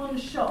use one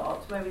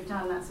shot where we've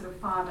done that sort of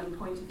fireman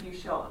point of view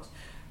shot,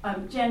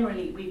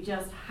 generally we've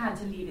just had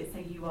to leave it so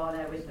you are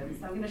there with them.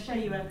 So I'm going to show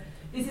you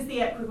this is the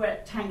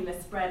rectangular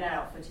spread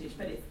out footage,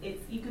 but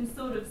it's you can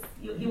sort of,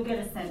 you'll get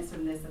a sense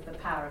from this of the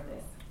power of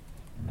this.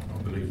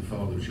 I believe the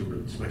father of the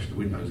children smashed the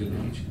windows in the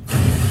kitchen.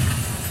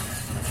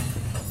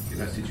 In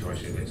that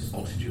situation, it lets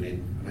oxygen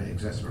in and that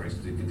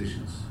exacerbates the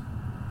conditions.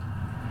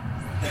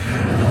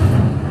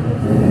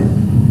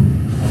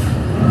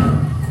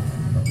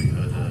 We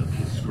heard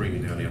kids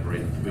screaming down the other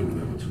end of the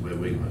building to where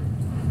we were.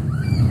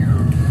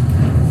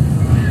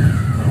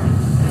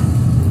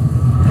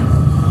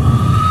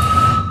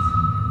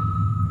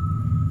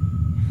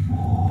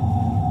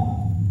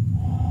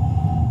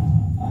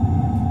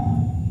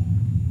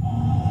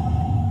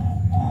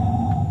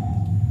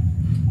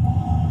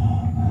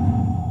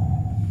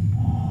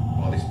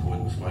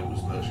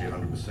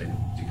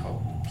 You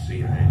can't see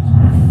your hands.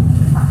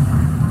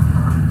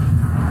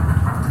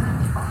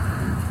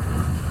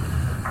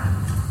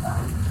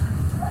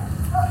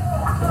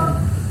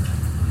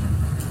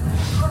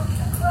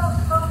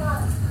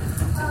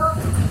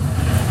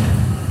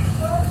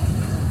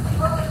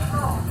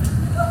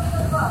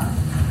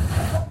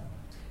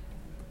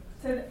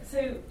 So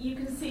you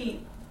can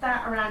see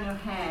that around your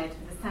head,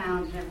 the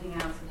sound and everything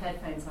else with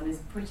headphones on is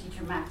pretty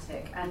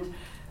dramatic. And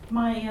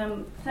my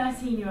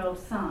 13-year-old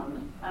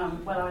son,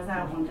 while I was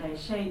out one day,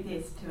 showed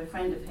this to a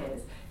friend of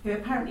his who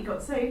apparently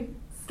got so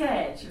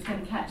scared she was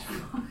going to catch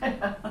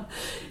fire.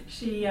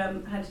 She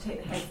had to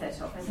take the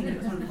headset off. I think it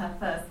was one of her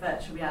first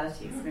virtual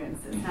reality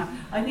experiences. Now,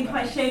 I think if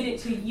I showed it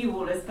to you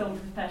all as film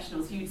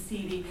professionals, you'd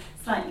see the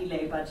slightly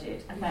low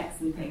budget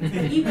effects and things.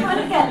 But you kind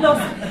of get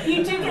lost.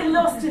 You do get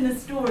lost in the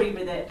story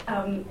with it.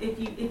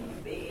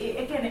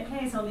 Again, it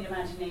plays on the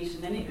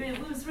imagination, and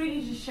it was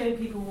really to show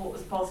people what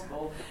was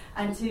possible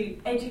and to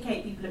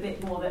educate people a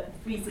bit more that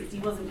 360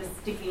 wasn't just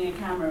sticking a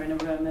camera in a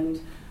room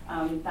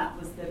and that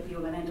was the be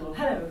all and end all.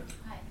 Hello.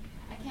 Hi.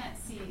 I can't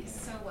see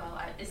so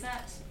well. Is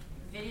that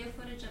video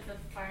footage of the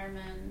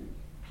firemen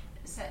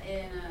set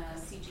in a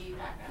CG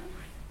background?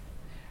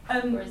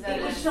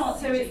 It was shot,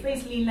 so it's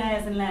basically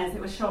layers and layers.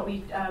 It was shot,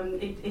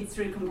 it's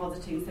through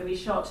compositing. So we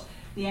shot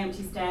the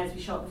empty stairs,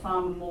 we shot the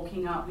firemen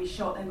walking up,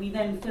 and we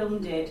then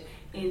filmed it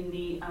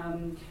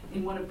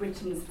in one of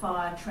Britain's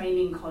fire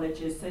training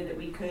colleges so that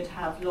we could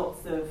have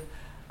lots of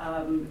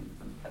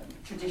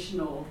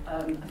traditional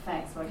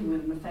effects, working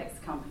with an effects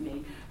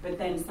company, but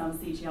then some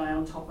CGI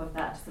on top of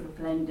that to sort of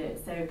blend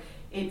it. So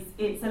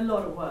it's a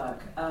lot of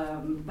work,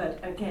 but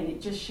again,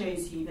 it just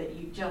shows you that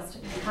you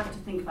have to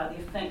think about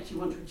the effect you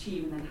want to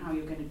achieve and then how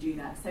you're going to do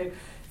that.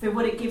 So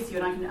what it gives you,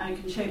 and I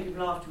can show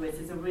people afterwards,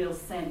 is a real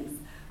sense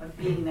of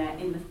being there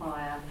in the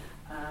fire,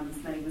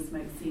 smelling the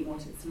smoke, seeing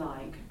what it's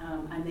like.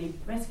 And they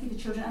rescue the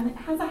children, and it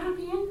has a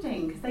happy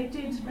ending, because they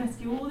did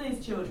rescue all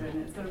those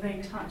children. It's got a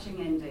very touching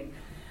ending.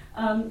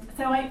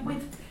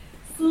 With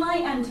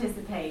slight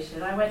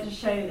anticipation, I went to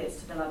show this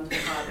to the London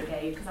Fire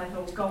Brigade, because I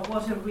thought, God,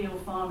 what a real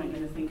farmer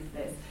going to think of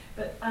this.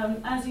 But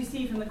as you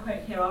see from the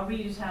quote here, I'll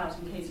read it out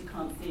in case you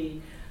can't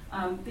see.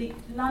 The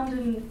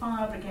London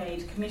Fire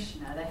Brigade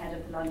Commissioner, the head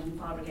of the London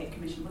Fire Brigade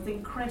Commission, was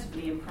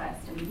incredibly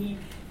impressed, and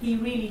he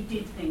really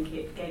did think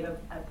it gave an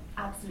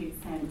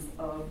absolute sense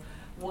of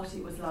what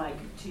it was like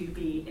to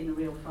be in a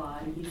real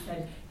fire. And he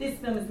said, this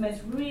film is the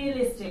most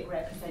realistic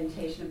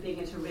representation of being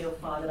at a real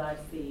fire that I've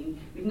seen.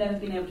 We've never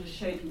been able to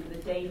show people the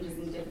dangers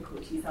and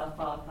difficulties our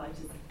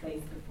firefighters have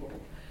faced before.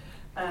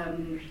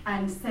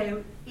 And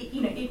so,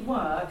 it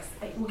works.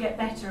 It will get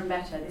better and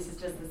better. This is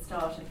just the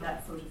start of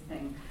that sort of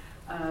thing.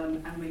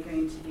 And we're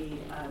going to be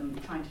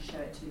trying to show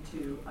it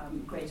to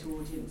greater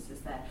audiences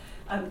there.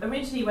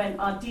 Originally, when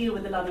our deal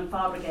with the London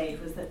Fire Brigade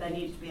was that there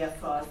needed to be a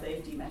fire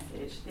safety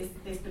message,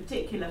 this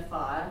particular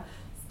fire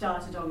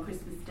started on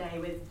Christmas Day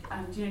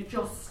with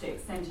joss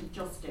sticks, scented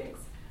joss sticks,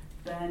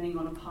 burning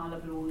on a pile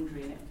of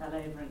laundry, and it fell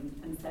over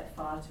and set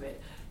fire to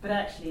it. But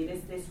actually,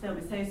 this film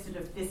is so sort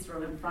of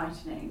visceral and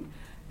frightening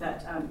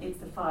that it's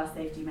the fire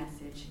safety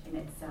message in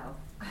itself.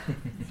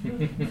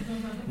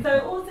 So I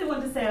also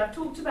want to say, I've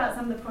talked about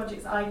some of the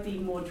projects I've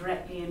been more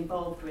directly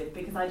involved with,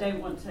 because I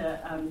don't want to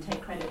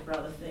take credit for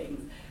other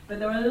things. But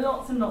there are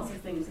lots and lots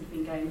of things that have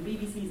been going. The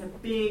BBC is a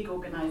big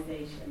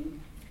organisation.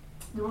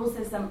 There are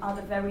also some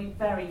other very,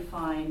 very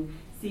fine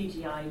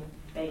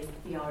CGI-based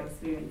VR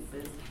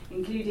experiences,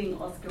 including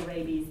Oscar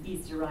Raby's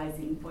Easter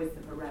Rising, Voice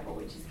of a Rebel,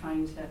 which is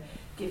trying to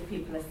give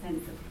people a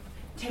sense of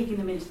taking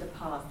them into the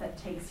past. That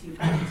takes you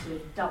back to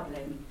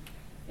Dublin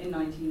in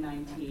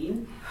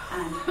 1919,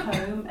 and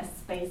Home, a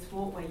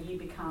spacewalk where you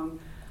become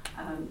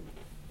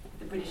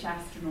the British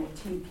astronaut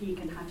Tim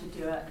Peake and had to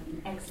do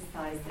an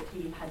exercise that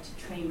he had to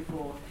train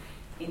for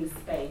in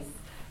space.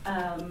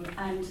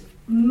 And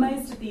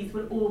most of these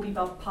will all be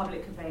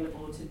public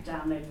available to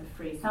download for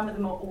free. Some of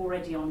them are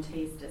already on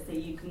Taster, so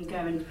you can go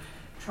and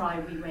try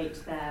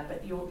re-rate there.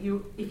 But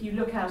if you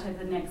look out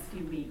over the next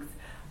few weeks,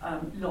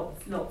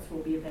 lots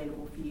will be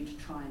available for you to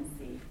try and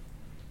see.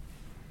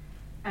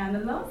 And the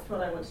last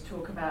one I want to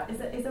talk about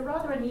is a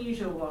rather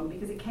unusual one,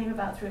 because it came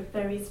about through a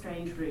very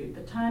strange route.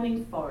 The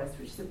Turning Forest,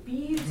 which is a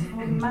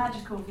beautiful,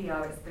 magical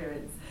VR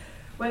experience,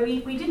 where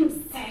we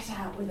didn't set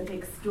out with a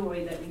big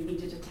story that we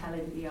needed to tell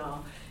in VR.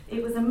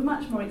 It was a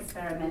much more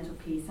experimental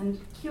piece, and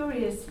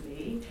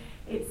curiously,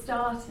 it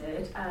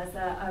started as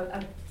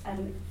a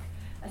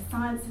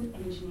science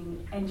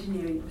and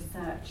engineering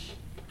research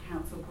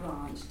council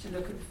grant to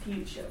look at the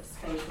future of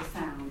spatial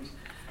sound.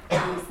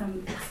 And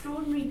some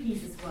extraordinary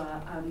pieces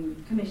were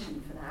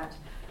commissioned for that,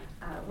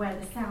 where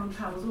the sound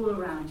travels all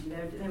around you.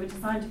 They were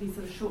designed to be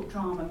sort of short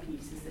drama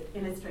pieces that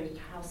illustrated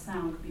how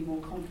sound could be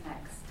more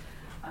complex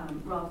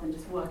rather than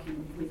just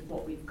working with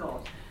what we've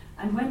got.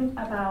 And when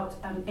about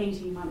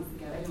 18 months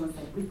ago, everyone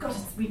said, we've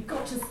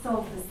got to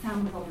solve the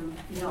sound problem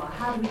for VR.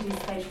 How do we do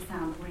spatial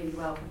sound really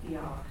well for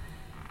VR?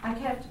 I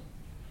kept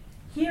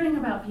hearing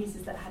about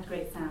pieces that had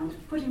great sound,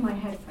 putting my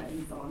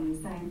headphones on and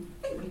saying,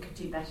 I think we could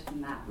do better than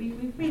that.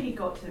 We've really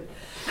got to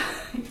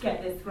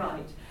get this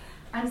right.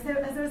 And so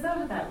as a result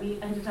of that, we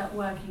ended up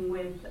working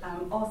with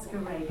Oscar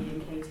Raby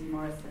and Katie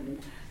Morrison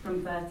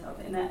from Bertov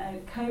in a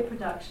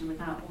co-production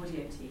with our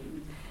audio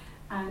team.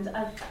 And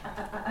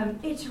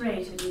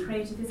iterated and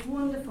created this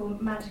wonderful,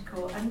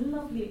 magical and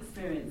lovely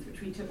experience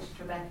which we took to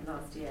Tribeca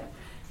last year.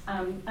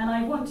 And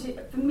I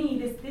wanted, for me,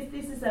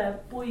 this is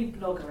a boy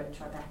blogger at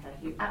Tribeca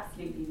who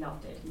absolutely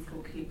loved it. He's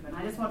called Cooper, and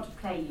I just want to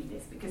play you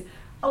this because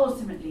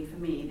ultimately for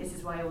me, this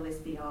is why all this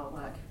VR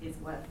work is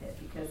worth it,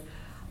 because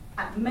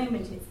at the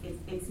moment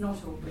it's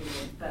not all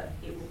brilliant, but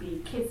it will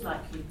be kids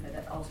like Cooper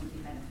that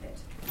ultimately benefit.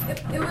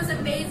 It was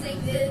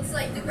amazing. It's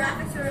like the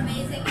graphics are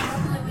amazing.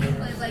 Normally when you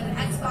play like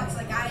Xbox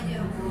like I do,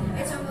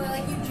 it's normally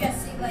like you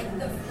just see like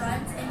the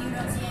front and you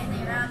don't see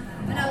anything around.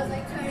 When I was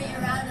like turning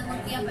around and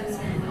looking up,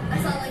 I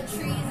saw like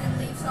trees and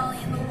leaves falling,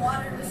 and the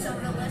water was so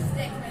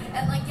realistic.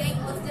 And like getting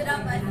lifted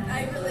up, I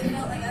really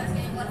felt like I was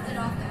getting lifted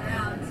off the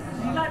ground.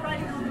 You like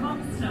riding on the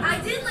monster? I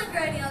did like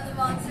riding on the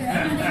monster,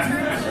 and when it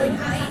turned to like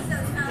ice, I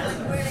was kind of like,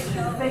 where'd it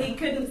go? So he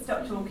couldn't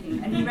stop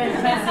talking, and he read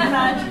the most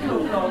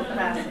magical blog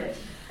about it.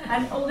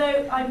 And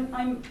although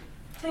I'm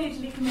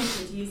totally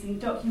committed to using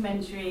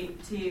documentary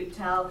to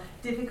tell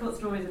difficult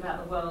stories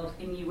about the world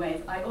in new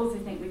ways, I also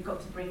think we've got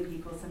to bring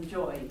people some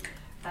joy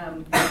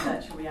with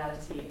virtual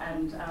reality.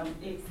 And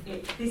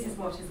this is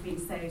what has been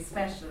so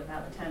special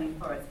about the Turning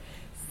Forest.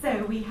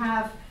 So we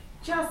have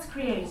just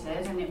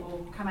created, and it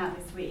will come out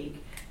this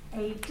week,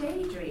 a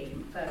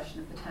daydream version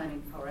of the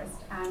Turning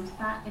Forest, and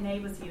that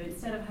enables you,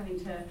 instead of having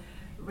to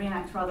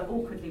react rather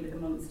awkwardly with the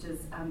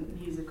monster's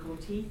musical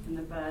teeth and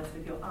the birds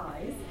with your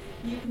eyes,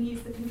 you can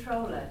use the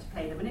controller to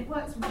play them, and it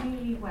works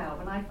really well.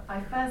 When I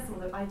first saw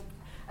that,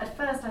 at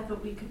first I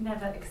thought we could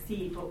never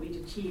exceed what we'd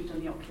achieved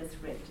on the Oculus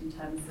Rift in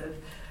terms of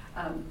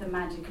the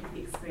magic of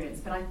the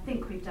experience, but I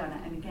think we've done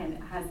it, and again,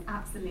 it has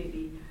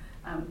absolutely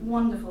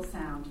wonderful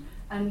sound.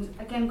 And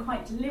again,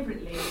 quite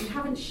deliberately, we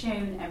haven't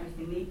shown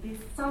everything.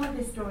 Some of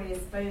this story is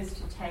supposed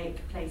to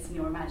take place in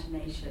your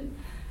imagination.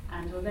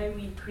 And although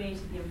we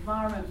created the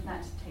environment for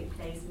that to take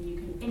place, and you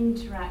can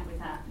interact with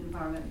that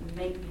environment and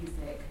make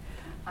music,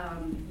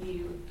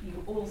 you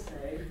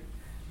also,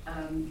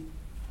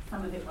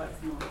 some of it works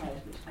in your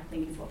head, which I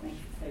think is what makes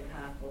it so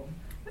powerful.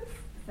 Oops.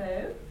 So,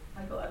 I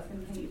thought I was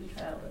going to paint you the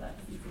trail, but that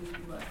doesn't seem to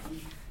be working.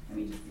 Let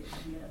me just see if I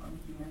can get it on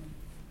here.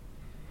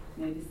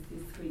 No, this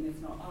screen is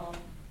not off.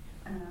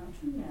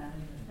 Yeah,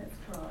 let's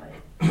try.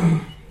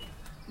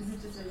 This is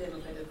just a little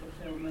bit of the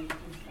film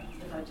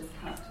that I just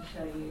cut to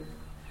show you.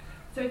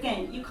 So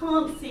again, you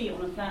can't see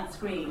on a flat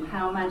screen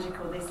how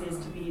magical this is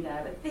to be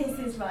there, but this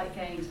is like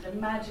going to the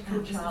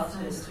magical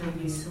childhood through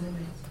you.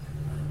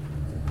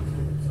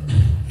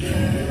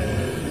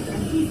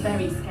 And he's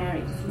very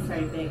scary because he's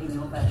very big in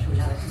your virtual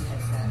reality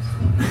headset.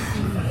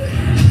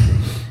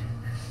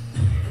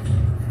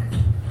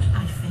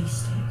 I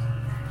faced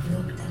it,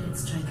 looked at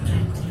its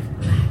gigantic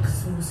black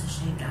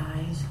saucer-shaped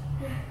eyes.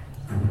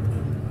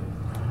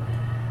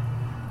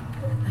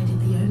 I did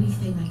the only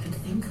thing I could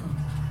think of.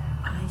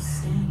 I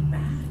stared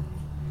back.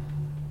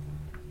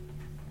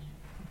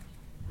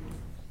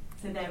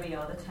 So there we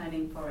are, the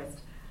Turning Forest,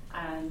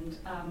 and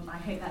I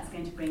hope that's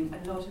going to bring a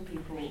lot of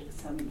people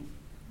some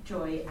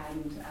joy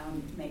and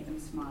make them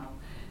smile.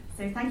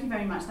 So thank you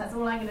very much. That's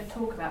all I'm going to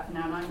talk about for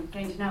now, and I'm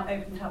going to now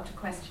open it up to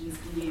questions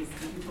from you so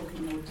we can talk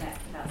in more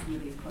depth about some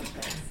of these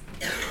projects.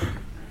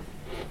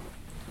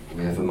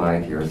 We have a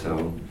mic here,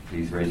 so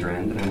please raise your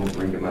hand and I will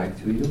bring the mic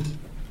to you.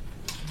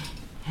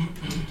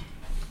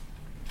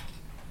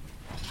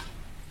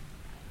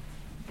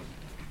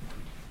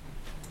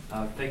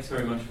 Thanks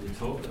very much for the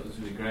talk. That was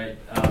really great.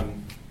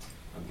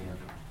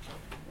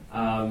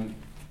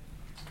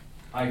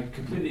 I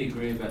completely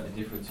agree about the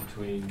difference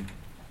between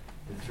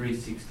the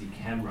 360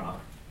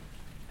 camera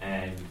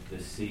and the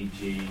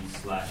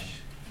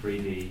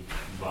CG/3D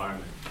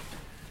environment.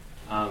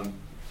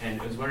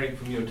 And I was wondering,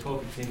 from your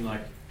talk, it seemed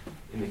like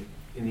in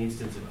the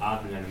instance of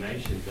art and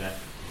animation that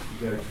you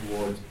go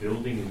towards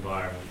building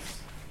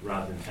environments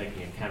rather than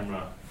taking a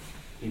camera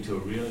into a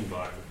real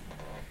environment.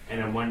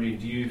 And I'm wondering,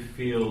 do you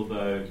feel,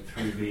 though,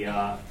 through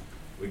VR,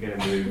 we're going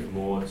to move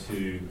more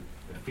to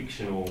a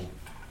fictional,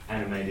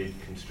 animated,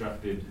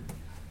 constructed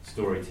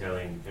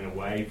storytelling and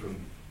away from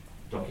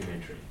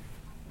documentary?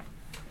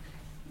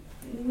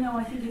 No,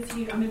 I think it's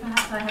you. I mean,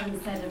 perhaps I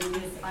haven't said. I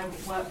mean, I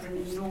work for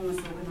an enormous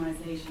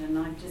organisation, and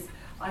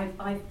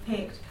I've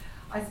picked.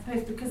 I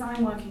suppose because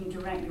I'm working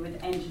directly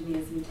with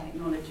engineers and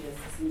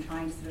technologists and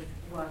trying to sort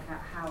of work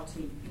out how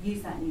to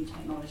use that new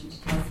technology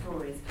to tell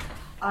stories,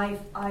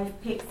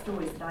 I've picked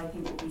stories that I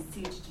think will be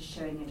suited to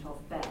showing it off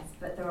best.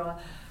 But there are,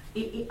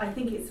 I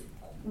think it's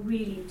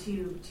really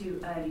too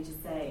early to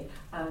say.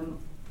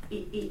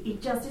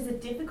 It just is a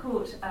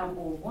difficult,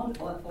 although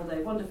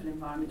wonderful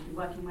environment to be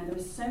working when there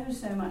is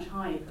so much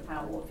hype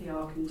about what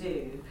VR can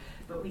do,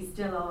 but we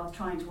still are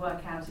trying to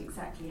work out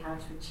exactly how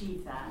to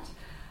achieve that.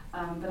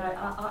 But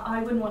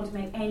I wouldn't want to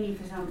make any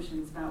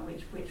presumptions about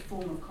which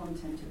form of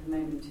content at the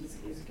moment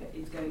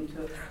is going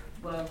to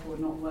work or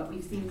not work.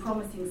 We've seen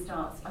promising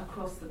starts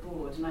across the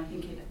board, and I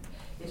think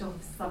it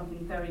offers something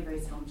very,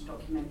 very strong to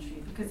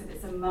documentary because of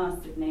its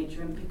immersive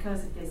nature and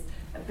because of this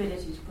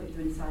ability to put you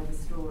inside the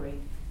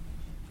story.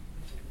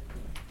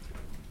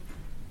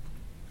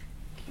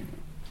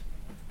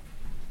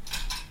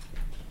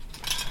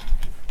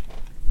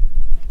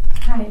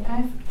 Hi,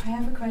 I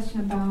have a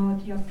question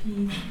about your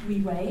piece, We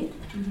Wait.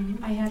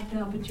 I had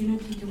the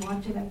opportunity to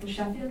watch it at the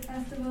Sheffield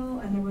Festival,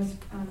 and I was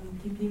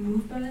deeply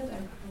moved by it. I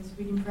was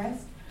really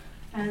impressed.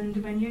 And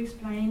when you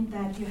explained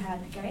that you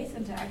had gaze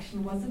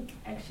interaction, was it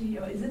actually,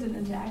 or is it an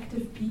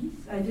interactive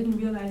piece? I didn't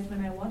realize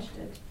when I watched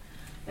it.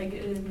 Like,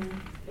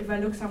 if I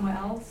look somewhere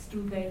else,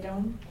 do they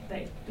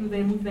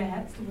move their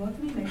heads towards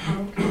me? Like,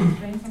 how can you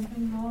explain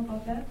something more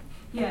about that?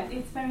 Yeah,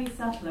 it's very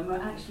subtle, and we're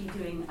actually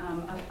doing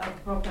a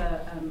proper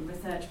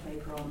research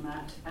paper on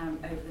that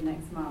over the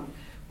next month,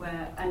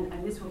 where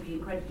and this will be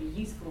incredibly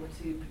useful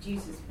to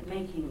producers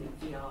making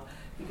VR,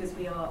 because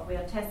we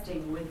are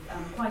testing with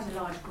quite a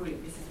large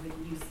group. This is with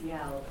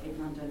UCL in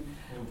London.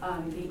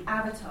 The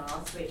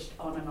avatar switched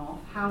on and off.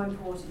 How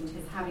important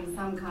is having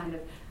some kind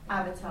of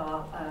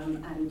avatar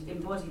and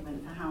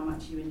embodiment for how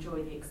much you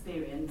enjoy the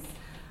experience,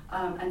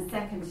 and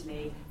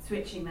secondly,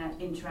 switching that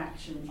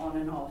interaction on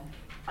and off.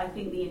 I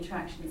think the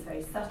interaction is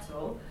very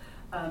subtle,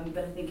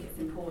 but I think it's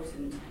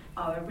important.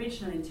 Our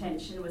original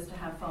intention was to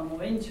have far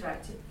more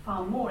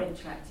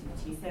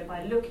interactivity. So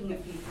by looking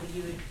at people,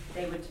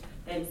 they would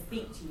then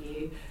speak to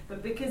you.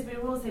 But because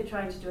we're also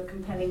trying to do a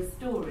compelling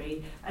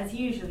story, as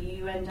usual,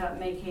 you end up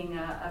making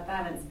a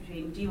balance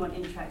between do you want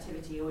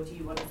interactivity or do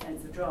you want a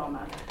sense of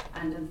drama?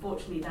 And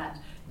unfortunately, that,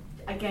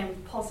 again,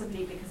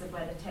 possibly because of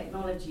where the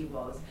technology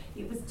was,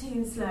 it was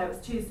too slow, it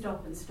was too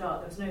stop and start,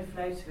 there was no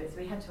flow to it, so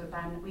we had to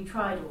abandon. We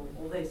tried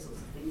all those sorts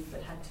of things,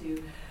 but had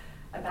to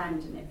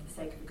abandon it for the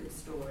sake of a good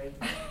story.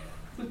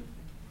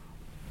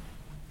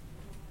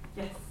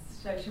 Yes,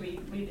 so should we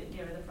move it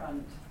nearer the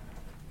front?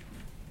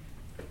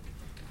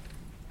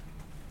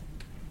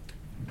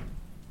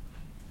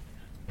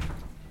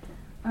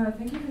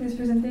 Thank you for this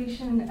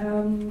presentation.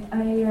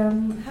 I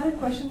had a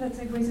question that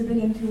segues a bit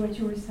into what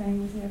you were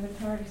saying with the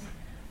avatars.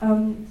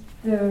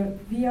 The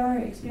VR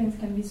experience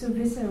can be so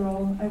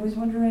visceral. I was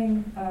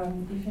wondering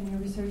if in your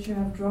research you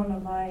have drawn a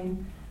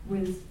line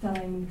with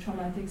telling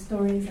traumatic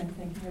stories and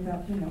thinking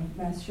about,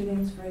 mass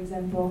shootings, for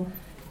example,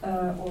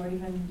 or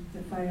even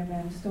the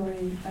fireman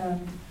story.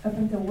 Up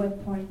until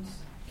what point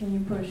can you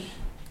push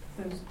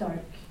those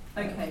dark?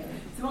 Okay,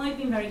 so I've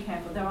been very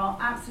careful. There are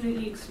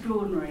absolutely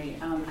extraordinary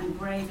and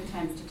brave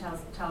attempts to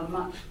tell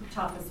much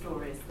tougher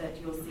stories that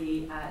you'll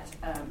see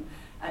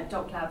at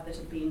Doc Lab that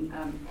have been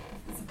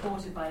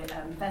supported by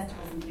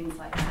festivals and things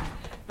like that.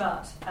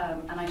 But,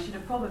 and I should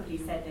have probably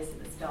said this at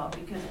the start,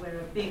 because we're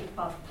a big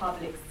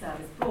public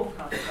service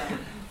broadcaster,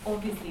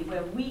 obviously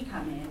where we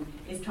come in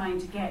is trying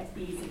to get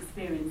these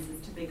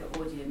experiences to bigger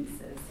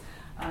audiences.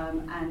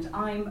 And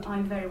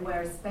I'm very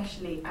aware,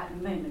 especially at the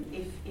moment,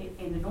 if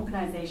in an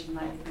organisation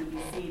like the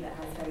BBC that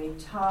has very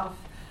tough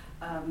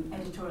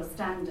editorial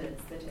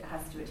standards that it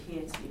has to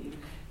adhere to,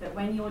 that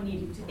when you're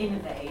needing to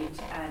innovate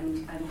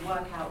and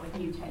work out with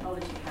new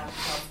technology how to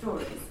tell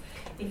stories,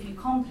 if you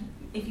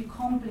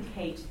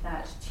complicate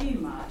that too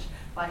much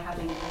by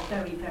having a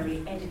very,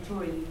 very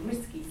editorially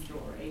risky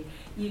story,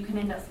 you can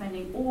end up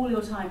spending all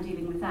your time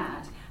dealing with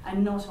that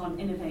and not on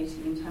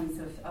innovating in terms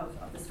of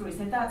the story.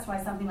 So that's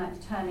why something like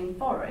The Turning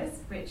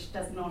Forest, which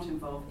does not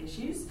involve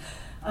issues,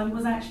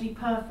 was actually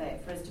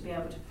perfect for us to be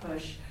able to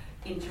push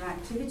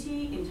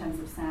interactivity in terms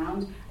of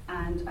sound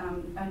and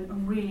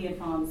really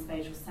advanced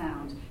spatial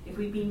sound. If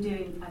we'd been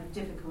doing a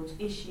difficult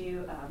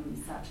issue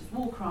such as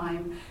war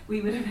crime,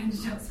 we would have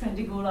ended up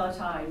spending all our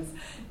times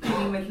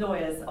dealing with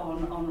lawyers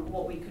on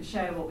what we could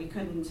show, what we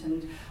couldn't,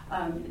 and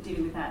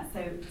dealing with that. So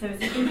it's an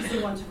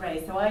interesting one to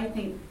raise. So I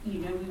think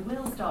we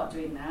will start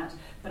doing that,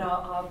 but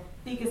our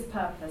biggest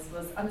purpose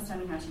was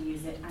understanding how to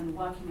use it and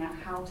working out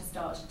how to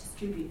start to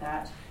distribute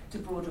that to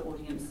broader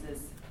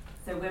audiences.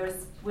 So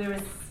we're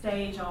a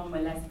stage on,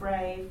 we're less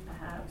brave,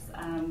 perhaps,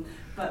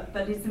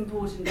 but it's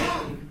important to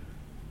do.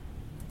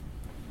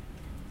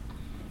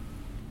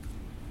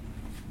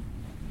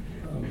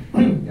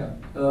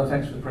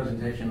 Thanks for the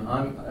presentation.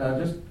 I'm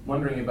just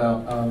wondering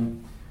about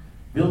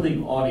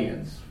building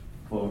audience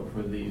for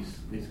these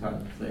kind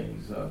of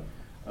things.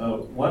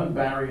 One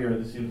barrier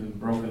that seems to be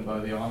broken by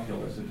the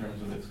Oculus in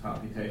terms of its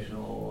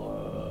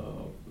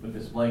computational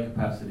display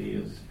capacity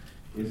is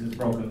it's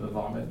broken the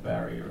vomit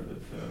barrier.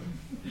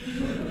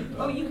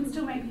 Oh, you can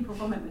still make people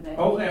vomit with it.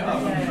 Oh, yeah,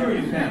 I'm sure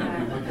you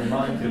can if you put your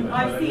mind to it.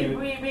 I've seen,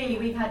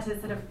 we've had to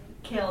sort of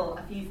kill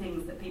a few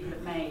things that people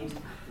have made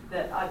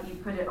that you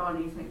put it on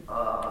and you think,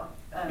 oh.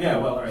 Yeah,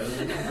 well,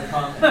 the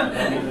concept,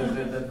 I mean,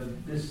 the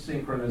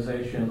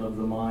dysynchronization of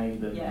the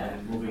mind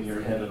and moving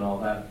your head and all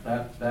that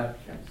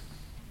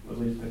at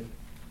least the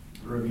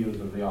reviews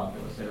of the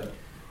Oculus say that.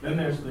 Then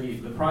there's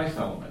the price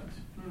element.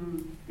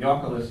 The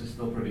Oculus is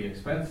still pretty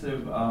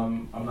expensive.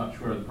 I'm not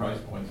sure of the price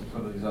points of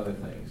some of these other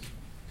things.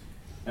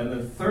 And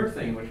the third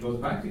thing, which goes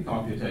back to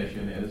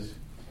computation, is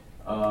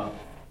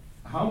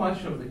how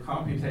much of the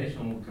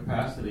computational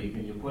capacity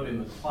can you put in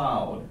the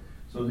cloud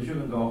so that you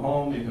can go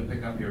home, you can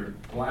pick up your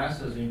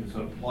glasses, and you can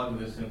sort of plug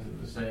this into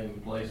the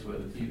same place where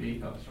the TV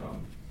comes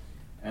from,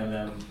 and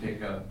then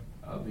pick a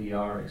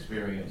VR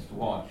experience to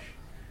watch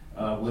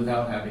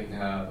without having to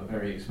have a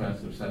very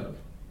expensive set of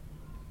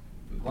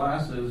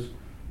glasses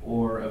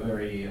or a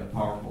very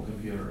powerful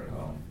computer at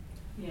home.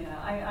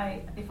 Yeah,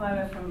 if I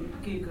were from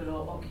Google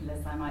or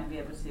Oculus, I might be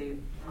able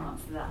to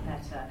answer that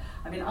better.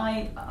 I mean,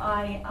 I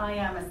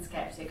am a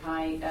skeptic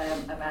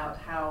about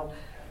how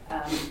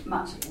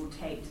much it will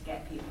take to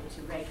get people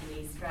to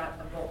regularly strap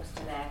a box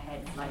to their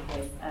heads like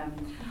this.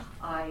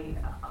 I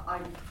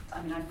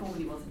mean, I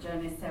formerly was a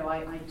journalist, so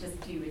I just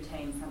do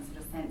retain some sort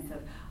of sense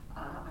of.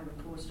 I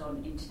reported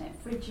on internet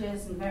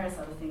fridges and various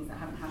other things that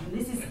haven't happened.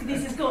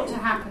 This has got to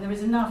happen. There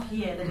is enough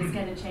here that is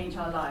going to change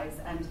our lives,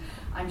 and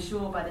I'm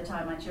sure by the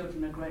time my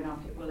children are grown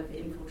up, it will have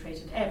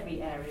infiltrated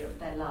every area of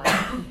their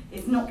life.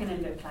 It's not going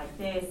to look like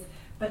this,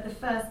 but the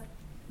first,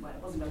 well,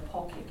 it wasn't a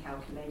pocket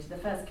calculator. The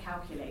first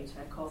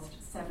calculator cost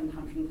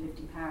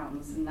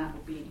 £750, and that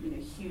will be,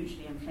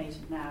 hugely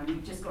inflated now. And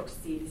you've just got to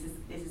see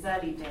this is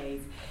early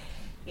days.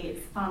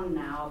 It's fun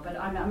now, but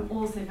I'm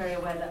also very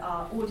aware that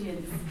our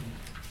audience.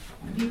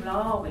 People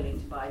are willing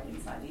to buy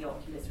things like the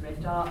Oculus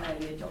Rift, are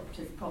early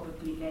adopters,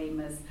 probably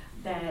gamers.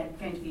 It's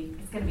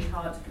going to be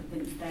hard to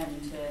convince them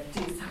to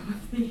do some of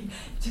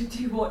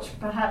to watch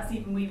perhaps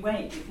even We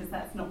Wait, because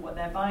that's not what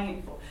they're buying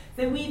it for.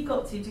 So we've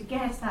got to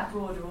get that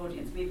broader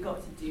audience, we've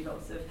got to do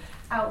lots of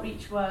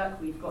outreach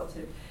work, we've got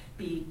to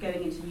be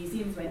going into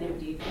museums where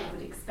nobody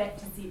would expect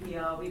to see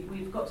VR.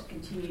 We've got to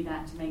continue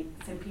that to make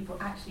so people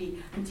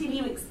actually, until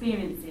you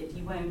experience it,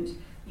 you won't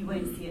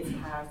see its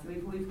power. So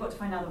we've got to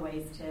find other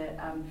ways to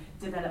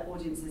develop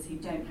audiences who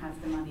don't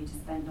have the money to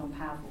spend on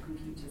powerful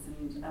computers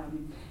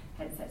and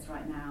headsets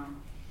right now.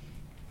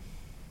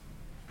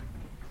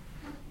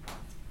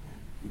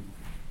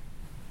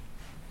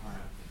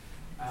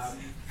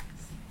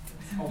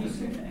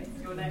 Obviously,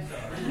 You're next.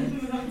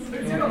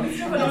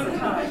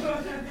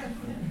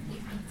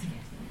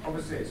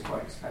 obviously it's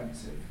quite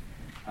expensive.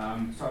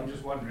 So I'm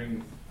just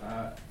wondering,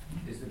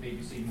 is the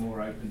BBC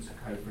more open to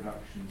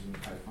co-productions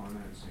and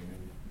co-financing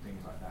and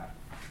things like that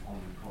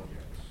on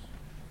projects?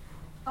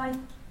 I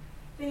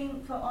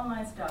think for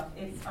online stuff,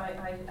 it's very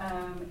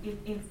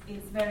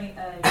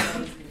early days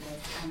with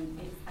this, and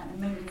at the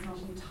moment it's not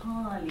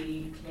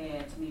entirely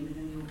clear to me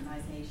within the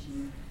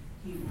organisation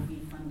who will be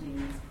funding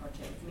these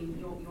projects. I mean,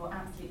 you're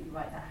absolutely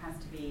right. That has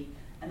to be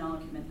an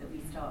argument that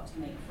we start to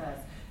make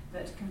first.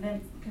 But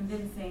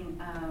convincing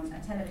a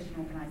television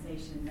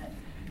organisation that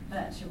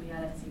virtual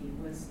reality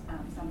was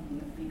something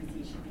that the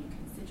BBC should be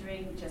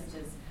considering, just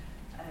as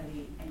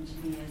early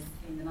engineers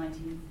in the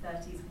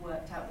 1930s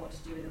worked out what to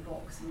do with a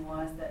box and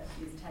wires that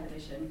is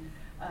television,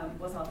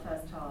 was our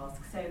first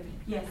task. So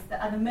yes,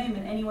 at the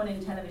moment, anyone in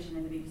television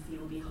in the BBC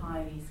will be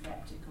highly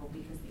sceptical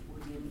because the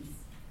audience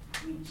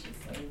reach is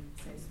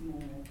so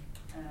small.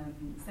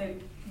 So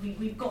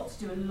we've got to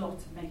do a lot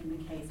of making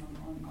the case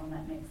on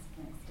that next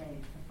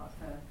stage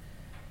for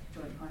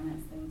joint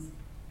finance things.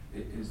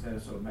 Is there a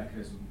sort of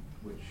mechanism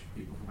which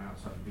people from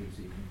outside the BBC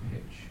can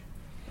pitch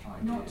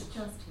ideas? Not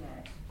just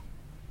yet.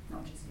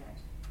 Not just yet.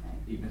 No.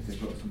 Even if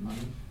they've got some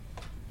money?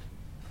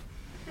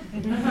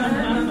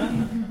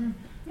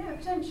 Yeah,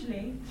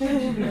 potentially.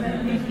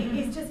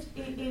 It's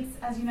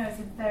as you know,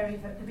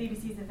 the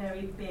BBC is a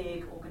very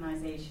big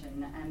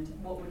organisation, and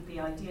what would be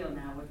ideal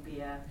now would be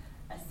a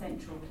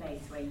central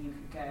place where you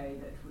could go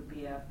that would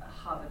be a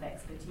hub of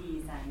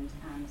expertise and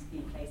be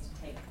a place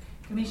to take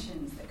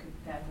commissions that could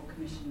therefore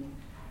commission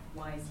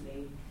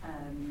wisely.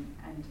 And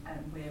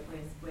we're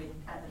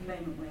at the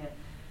moment we're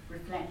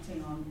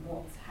reflecting on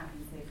what's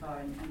happened so far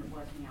and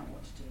working out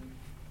what to do.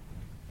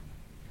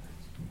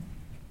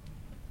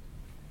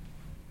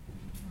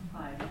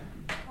 Hi.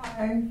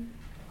 Hi.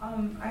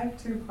 I have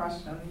two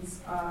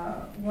questions.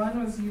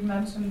 One was you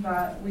mentioned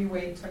that We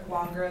Wait took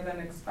longer than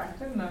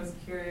expected, and I was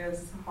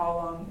curious how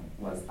long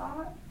was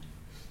that?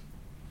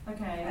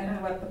 Okay.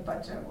 And what the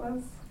budget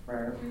was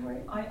for We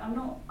Wait? I'm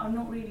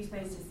not really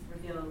supposed to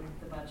reveal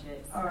the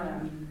budget.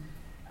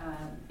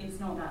 It's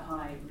not that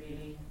high,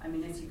 really. I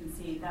mean, as you can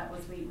see, that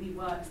was we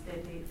worked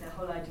the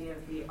whole idea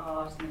of the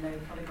art and the low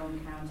polygon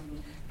count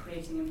and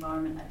creating an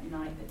environment at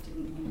night that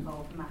didn't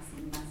involve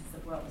masses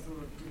of work, was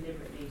all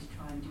deliberately to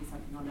try and do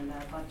something on a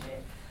lower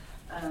budget.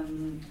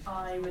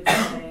 I would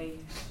say,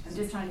 I'm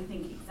just trying to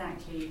think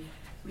exactly,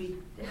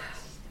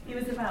 it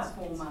was about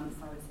 4 months,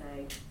 I would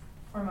say.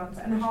 4 months.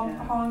 And how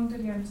long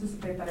did you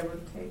anticipate that it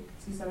would take?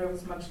 So you said it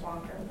was much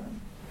longer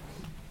than.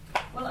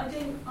 Well, I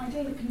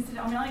don't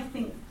consider. I mean, I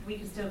think we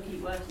can still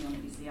keep working on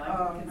it. You see,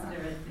 I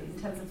consider it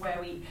in terms of where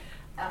we,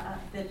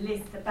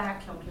 the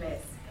backlog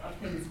list of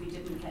things we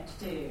didn't get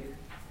to do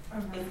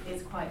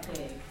is quite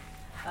big.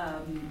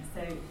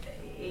 So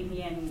in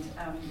the end,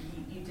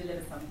 you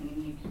deliver something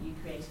and you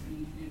create it,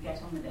 and you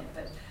get on with it.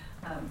 But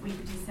we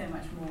could do so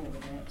much more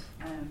with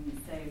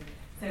it.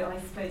 So I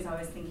suppose I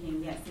was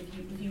thinking, yes,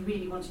 if you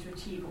really wanted to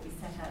achieve what we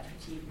set out to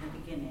achieve in the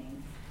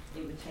beginning,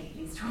 it would take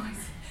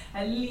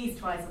at least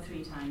twice or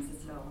 3 times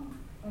as long.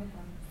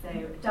 So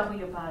double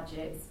your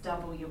budgets,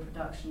 double your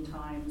production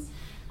times,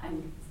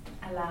 and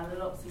allow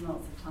lots and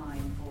lots of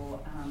time for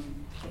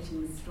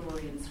getting the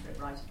story and the script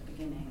right at the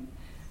beginning.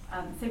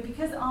 So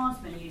because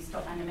Aardman used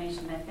stop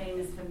animation, they're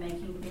famous for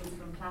making things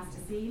from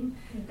plasticine.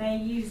 They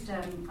used,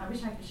 I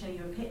wish I could show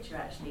you a picture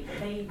actually, but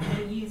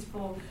they used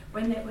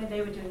when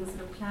they were doing the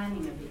sort of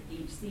planning of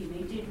each scene,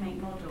 they did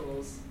make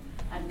models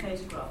and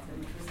photograph them,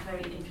 which was a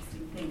very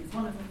interesting thing.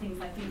 One of the things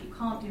I think you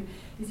can't do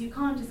is you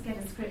can't just get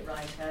a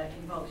scriptwriter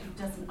involved who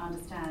doesn't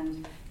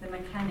understand the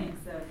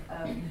mechanics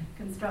of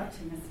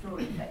constructing a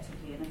story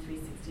effectively in a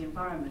 360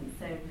 environment.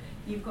 So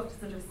you've got to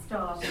sort of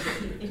start and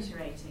keep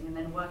iterating and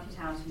then work it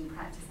out in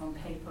practice on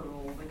paper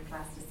or with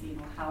plasticine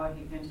or however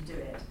you're going to do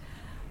it.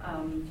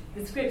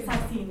 The scripts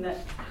I've seen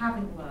that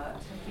haven't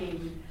worked have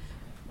been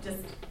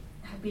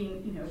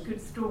a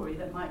good story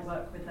that might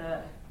work with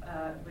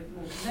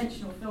more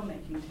conventional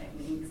filmmaking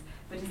techniques,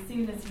 but as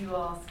soon as you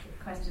ask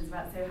questions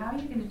about, so how are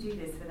you going to do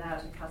this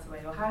without a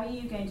cutaway, or how are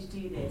you going to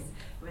do this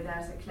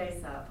without a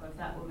close-up of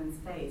that woman's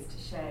face to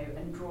show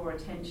and draw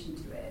attention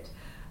to it,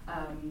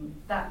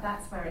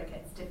 that's where it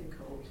gets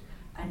difficult,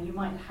 and you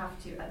might have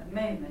to, at the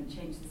moment,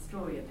 change the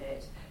story a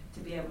bit to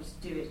be able to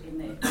do it in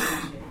the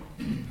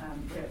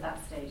we're at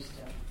that stage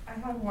still. I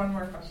have one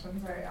more question,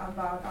 sorry,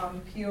 about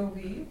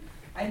POV.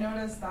 I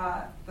noticed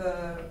that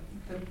the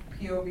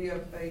POV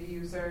of the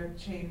user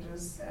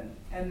changes, and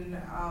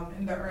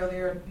in the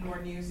earlier, more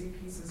newsy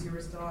pieces, you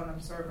were still an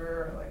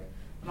observer, or like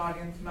an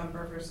audience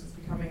member, versus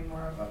becoming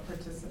more of a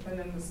participant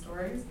in the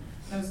stories.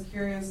 And I was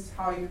curious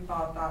how you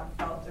thought that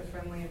felt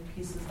differently in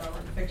pieces that were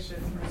fiction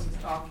versus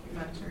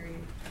documentary,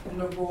 and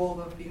the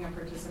role of being a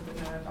participant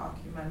in a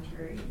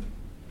documentary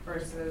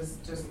versus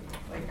just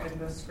like in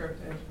the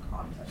scripted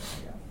content,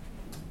 I guess.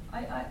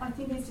 I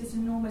think it's just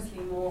enormously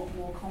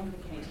more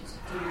complicated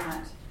to do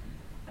that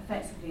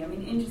effectively. I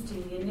mean,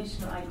 interestingly, the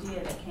initial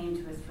idea that came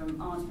to us from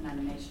Aardman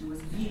Animation was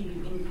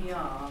you in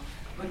PR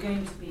were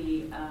going to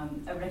be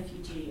a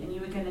refugee and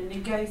you were going to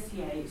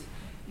negotiate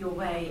your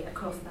way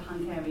across the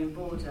Hungarian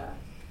border.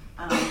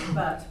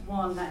 But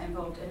one, that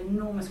involved an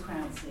enormous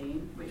crowd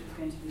scene, which was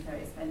going to be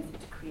very expensive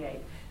to create.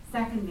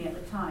 Secondly, at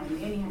the time,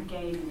 we only had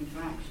game and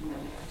interaction that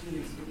we could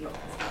use with the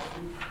opera,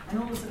 and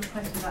all the sort of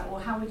questions about,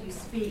 well, how would you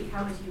speak,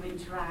 how would you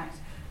interact,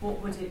 what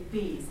would it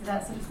be? So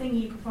that sort of thing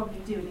you could probably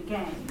do in a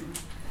game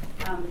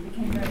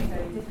became very,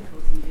 very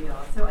difficult in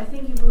VR. So I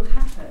think it will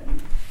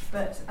happen,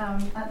 but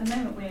at the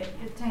moment,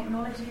 the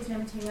technology is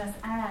limiting us,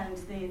 and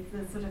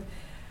the sort of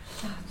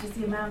just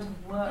the amount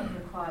of work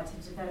required to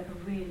develop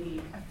a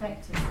really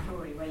effective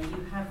story where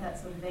you have that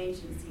sort of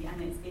agency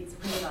and it's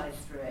realised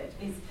through it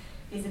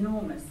is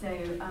enormous. So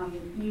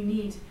you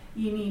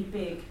need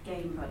big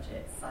game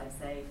budgets, I'd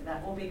say, for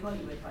that, or big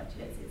Hollywood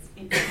budgets.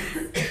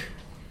 It's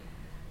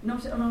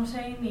not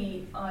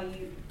only are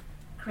you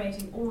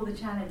creating all the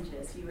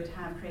challenges you would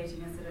have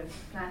creating a sort of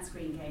flat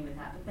screen game with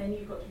that, but then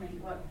you've got to make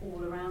it work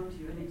all around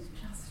you, and it's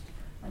just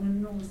an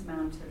enormous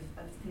amount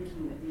of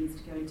thinking that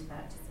needs to go into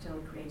that to still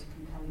create a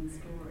compelling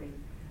story.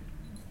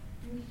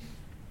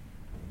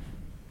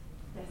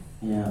 Yes?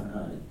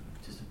 Yeah,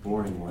 just a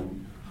boring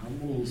one. How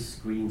many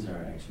screens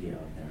are actually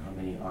out there? How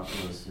many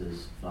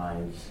Oculuses,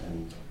 Vives,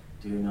 and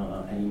do you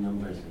know any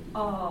numbers? That you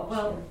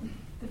well,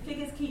 the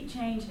figures keep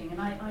changing,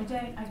 and I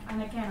don't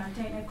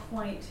know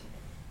quite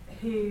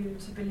who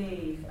to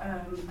believe.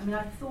 I mean,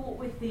 I thought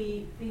with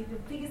the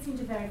figures seem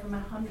to vary from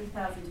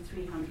 100,000 to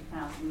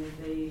 300,000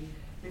 with the.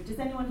 Does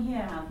anyone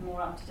here have more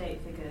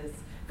up-to-date figures?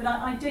 But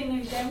I don't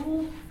know, they're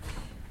all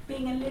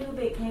being a little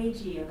bit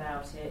cagey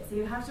about it. So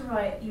you have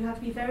to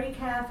be very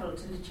careful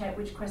to check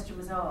which question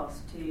was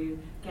asked to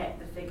get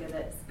the figure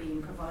that's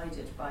being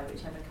provided by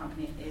whichever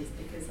company it is,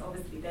 because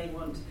obviously they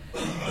want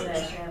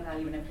their share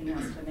value and everything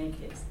else to make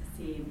it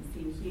seem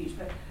huge.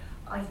 But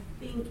I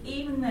think,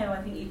 even though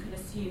I think you can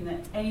assume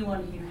that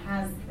anyone who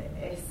has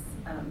this,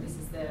 this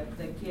is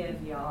the Gear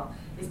VR,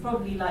 is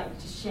probably likely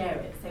to share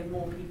it, so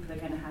more people are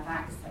going to have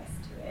access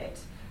to it,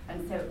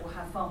 and so it will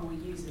have far more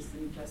users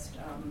than just,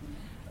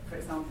 for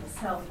example, a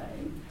cell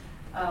phone.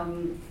 I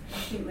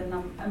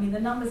think the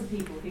numbers of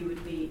people who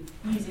would be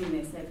using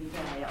this every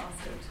day are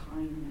still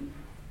tiny,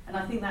 and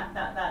I think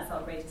that's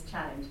our greatest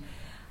challenge.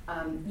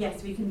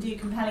 yes, we can do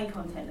compelling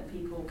content that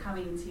people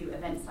coming to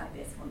events like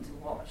this want to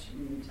watch,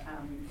 and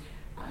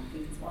I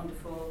think it's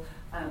wonderful.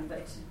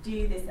 But to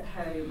do this at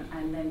home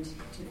and then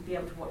to be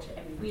able to watch it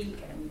every week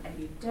and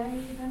every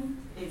day even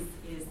is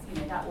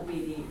that will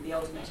be the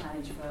ultimate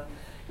challenge for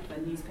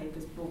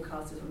newspapers,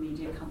 broadcasters, or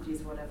media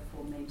companies, whatever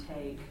form they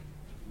take.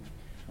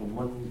 And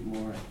one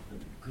more,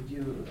 could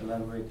you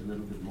elaborate a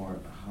little bit more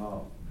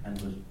how and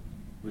with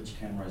which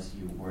cameras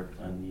you worked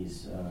on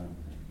these,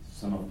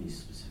 some of these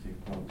specific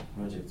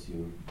projects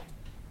you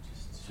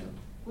just showed?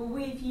 Well,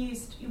 we've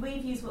used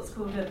what's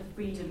called a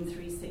Freedom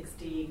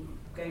 360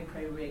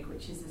 GoPro rig,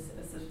 which is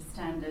a sort of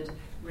standard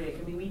rig.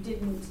 I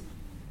mean,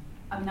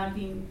 I've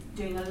been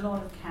doing a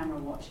lot of camera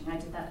watching. I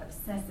did that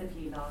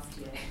obsessively last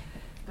year,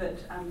 but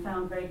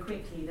found very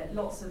quickly that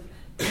lots of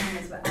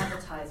cameras were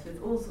advertised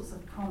with all sorts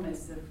of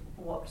promise of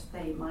what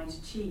they might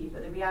achieve,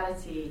 but the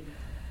reality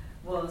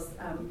was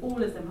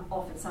all of them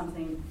offered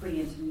something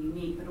brilliant and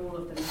unique, but all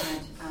of them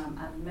had,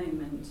 at the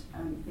moment,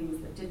 things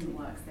that didn't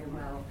work so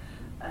well.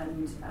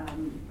 And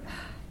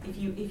if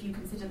you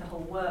consider the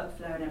whole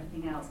workflow and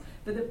everything else,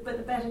 but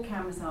the better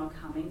cameras are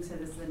coming. So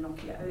there's the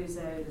Nokia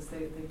Ozo, there's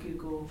the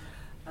Google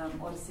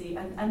Odyssey,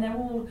 and they're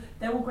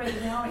all great.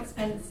 They are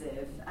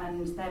expensive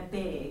and they're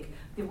big.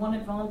 The one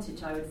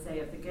advantage I would say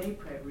of the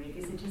GoPro rig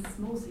is it is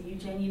small, so you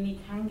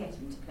genuinely can get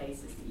into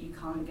places that you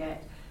can't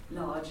get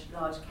large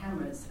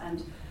cameras.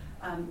 And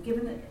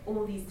given that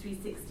all these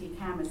 360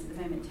 cameras at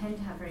the moment tend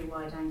to have very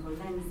wide-angle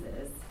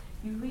lenses,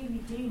 you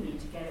really do need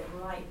to get it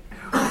right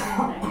in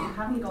there. You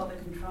haven't got the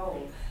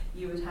control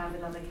you would have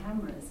with other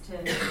cameras to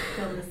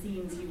film the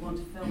scenes you want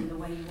to film the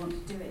way you want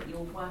to do it.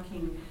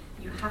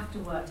 You have to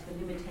work to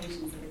the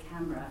limitations of the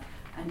camera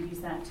and use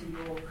that to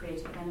your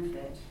creative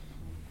benefit.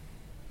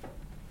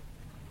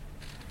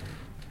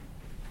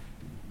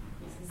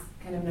 This is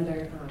kind of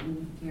another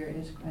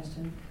gear-ish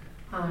question.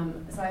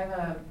 So I have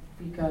a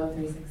Ricoh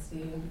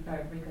 360,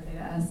 or Ricoh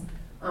Theta S.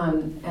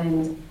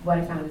 And what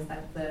I found is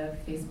that the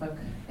Facebook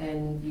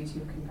and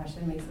YouTube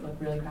compression makes it look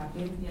really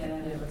crappy,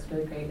 and it looks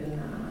really great in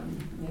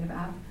the native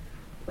app.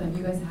 But have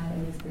you guys had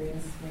any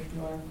experience with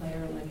your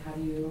player? Like, how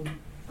do you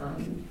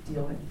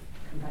deal with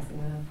compressing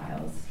the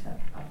files to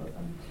upload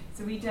them?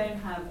 So we don't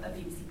have a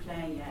BBC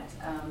player yet.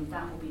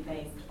 That will be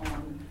based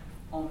on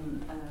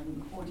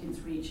audience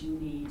reach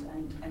and need,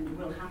 and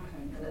will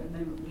happen. But at the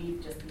moment,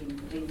 we've just been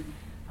putting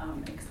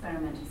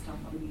experimental stuff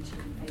on YouTube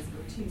and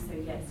Facebook too. So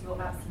yes,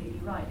 you're absolutely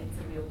right. It's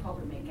a real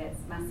problem. It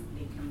gets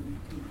massively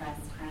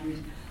compressed,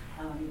 and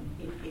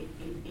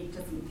it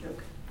doesn't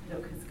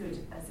look as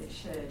good as it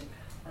should.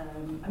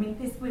 I mean,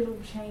 this will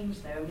all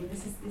change, though. I mean,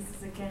 this is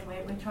again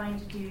we're trying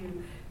to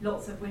do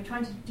lots of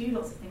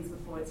things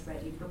before it's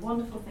ready. The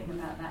wonderful thing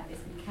about that is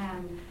we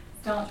can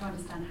start to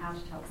understand how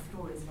to tell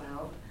stories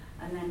well.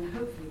 And then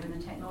hopefully when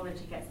the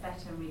technology gets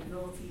better and we can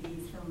all see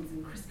these films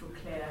in crystal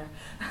clear,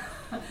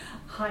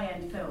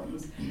 high-end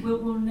films,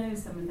 we'll know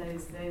some of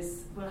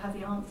those, we'll have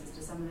the answers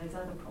to some of those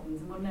other problems,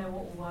 and we'll know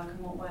what will work and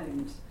what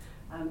won't.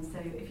 So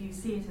if you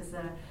see it as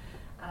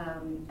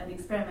an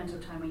experimental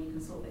time when you can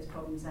sort those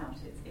problems out,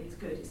 it's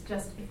good. It's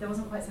just, if there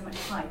wasn't quite so much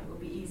hype, it would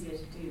be easier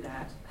to do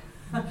that.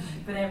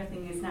 But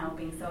everything is now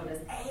being sold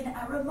as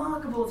a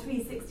remarkable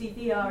 360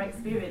 VR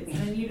experience,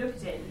 and then you look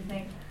at it and you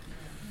think,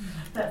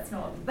 that's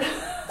not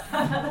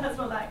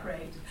that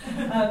great.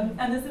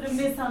 And the sort of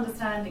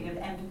misunderstanding of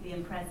empathy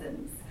and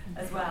presence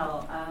as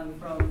well,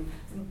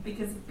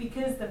 because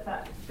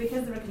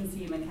there are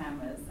consumer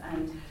cameras,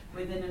 and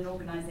within an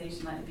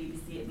organisation like the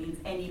BBC, it means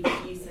any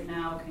producer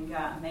now can go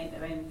out and make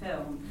their own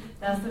film.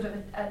 They'll sort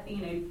of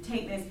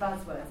take those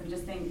buzzwords and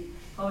just think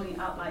holding it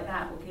up like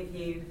that will give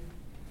you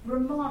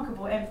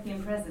remarkable empathy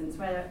and presence,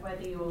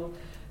 whether you're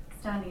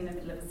standing in the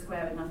middle of a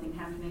square with nothing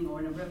happening or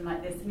in a room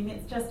like this. I mean,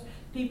 it's just,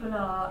 people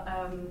are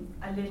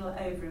a little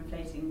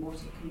overinflating what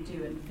it can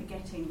do and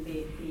forgetting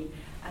the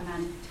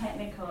amount of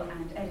technical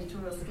and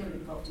editorial skill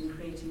involved in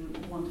creating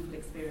wonderful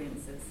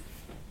experiences.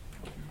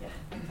 Yeah,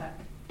 in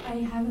fact. I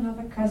have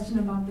another question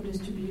about the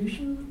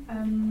distribution.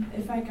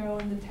 If I go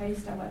on the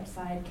Taster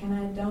website, can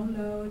I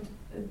download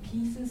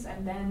pieces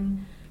and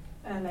then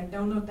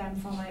download them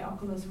for my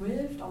Oculus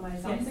Rift or my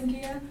Samsung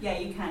gear? Yeah,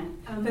 you can.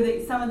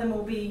 But some of them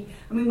will be,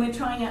 I mean, we're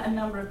trying out a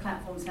number of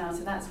platforms now,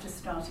 so that's just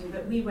starting,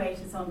 but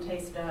WeWait is on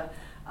Taster.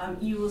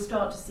 You will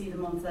start to see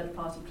them on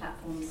third-party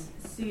platforms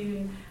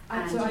soon.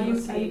 So are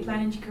you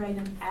planning to create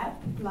an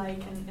app,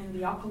 like in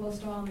the Oculus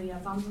store and the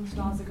Samsung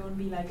stores are going to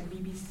be like a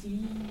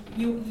BBC?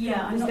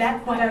 Is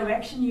that the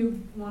direction you're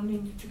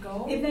wanting to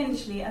go?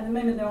 Eventually. At the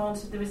moment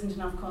there isn't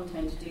enough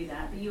content to do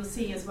that, but you'll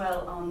see as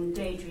well on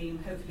Daydream,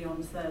 hopefully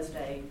on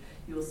Thursday,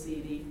 you'll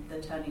see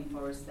the Turning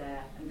Forest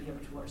there and be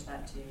able to watch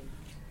that too.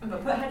 Okay.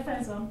 But put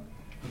headphones on.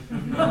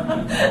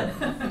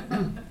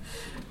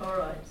 All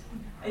right.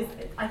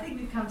 I think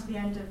we've come to the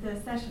end of the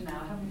session now,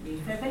 haven't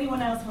we? So if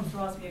anyone else wants to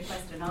ask me a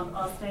question,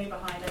 I'll stay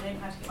behind. I don't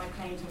have to get my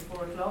plane till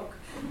 4 o'clock.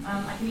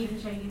 I can even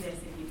show you this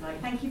if you'd like.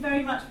 Thank you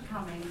very much for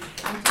coming.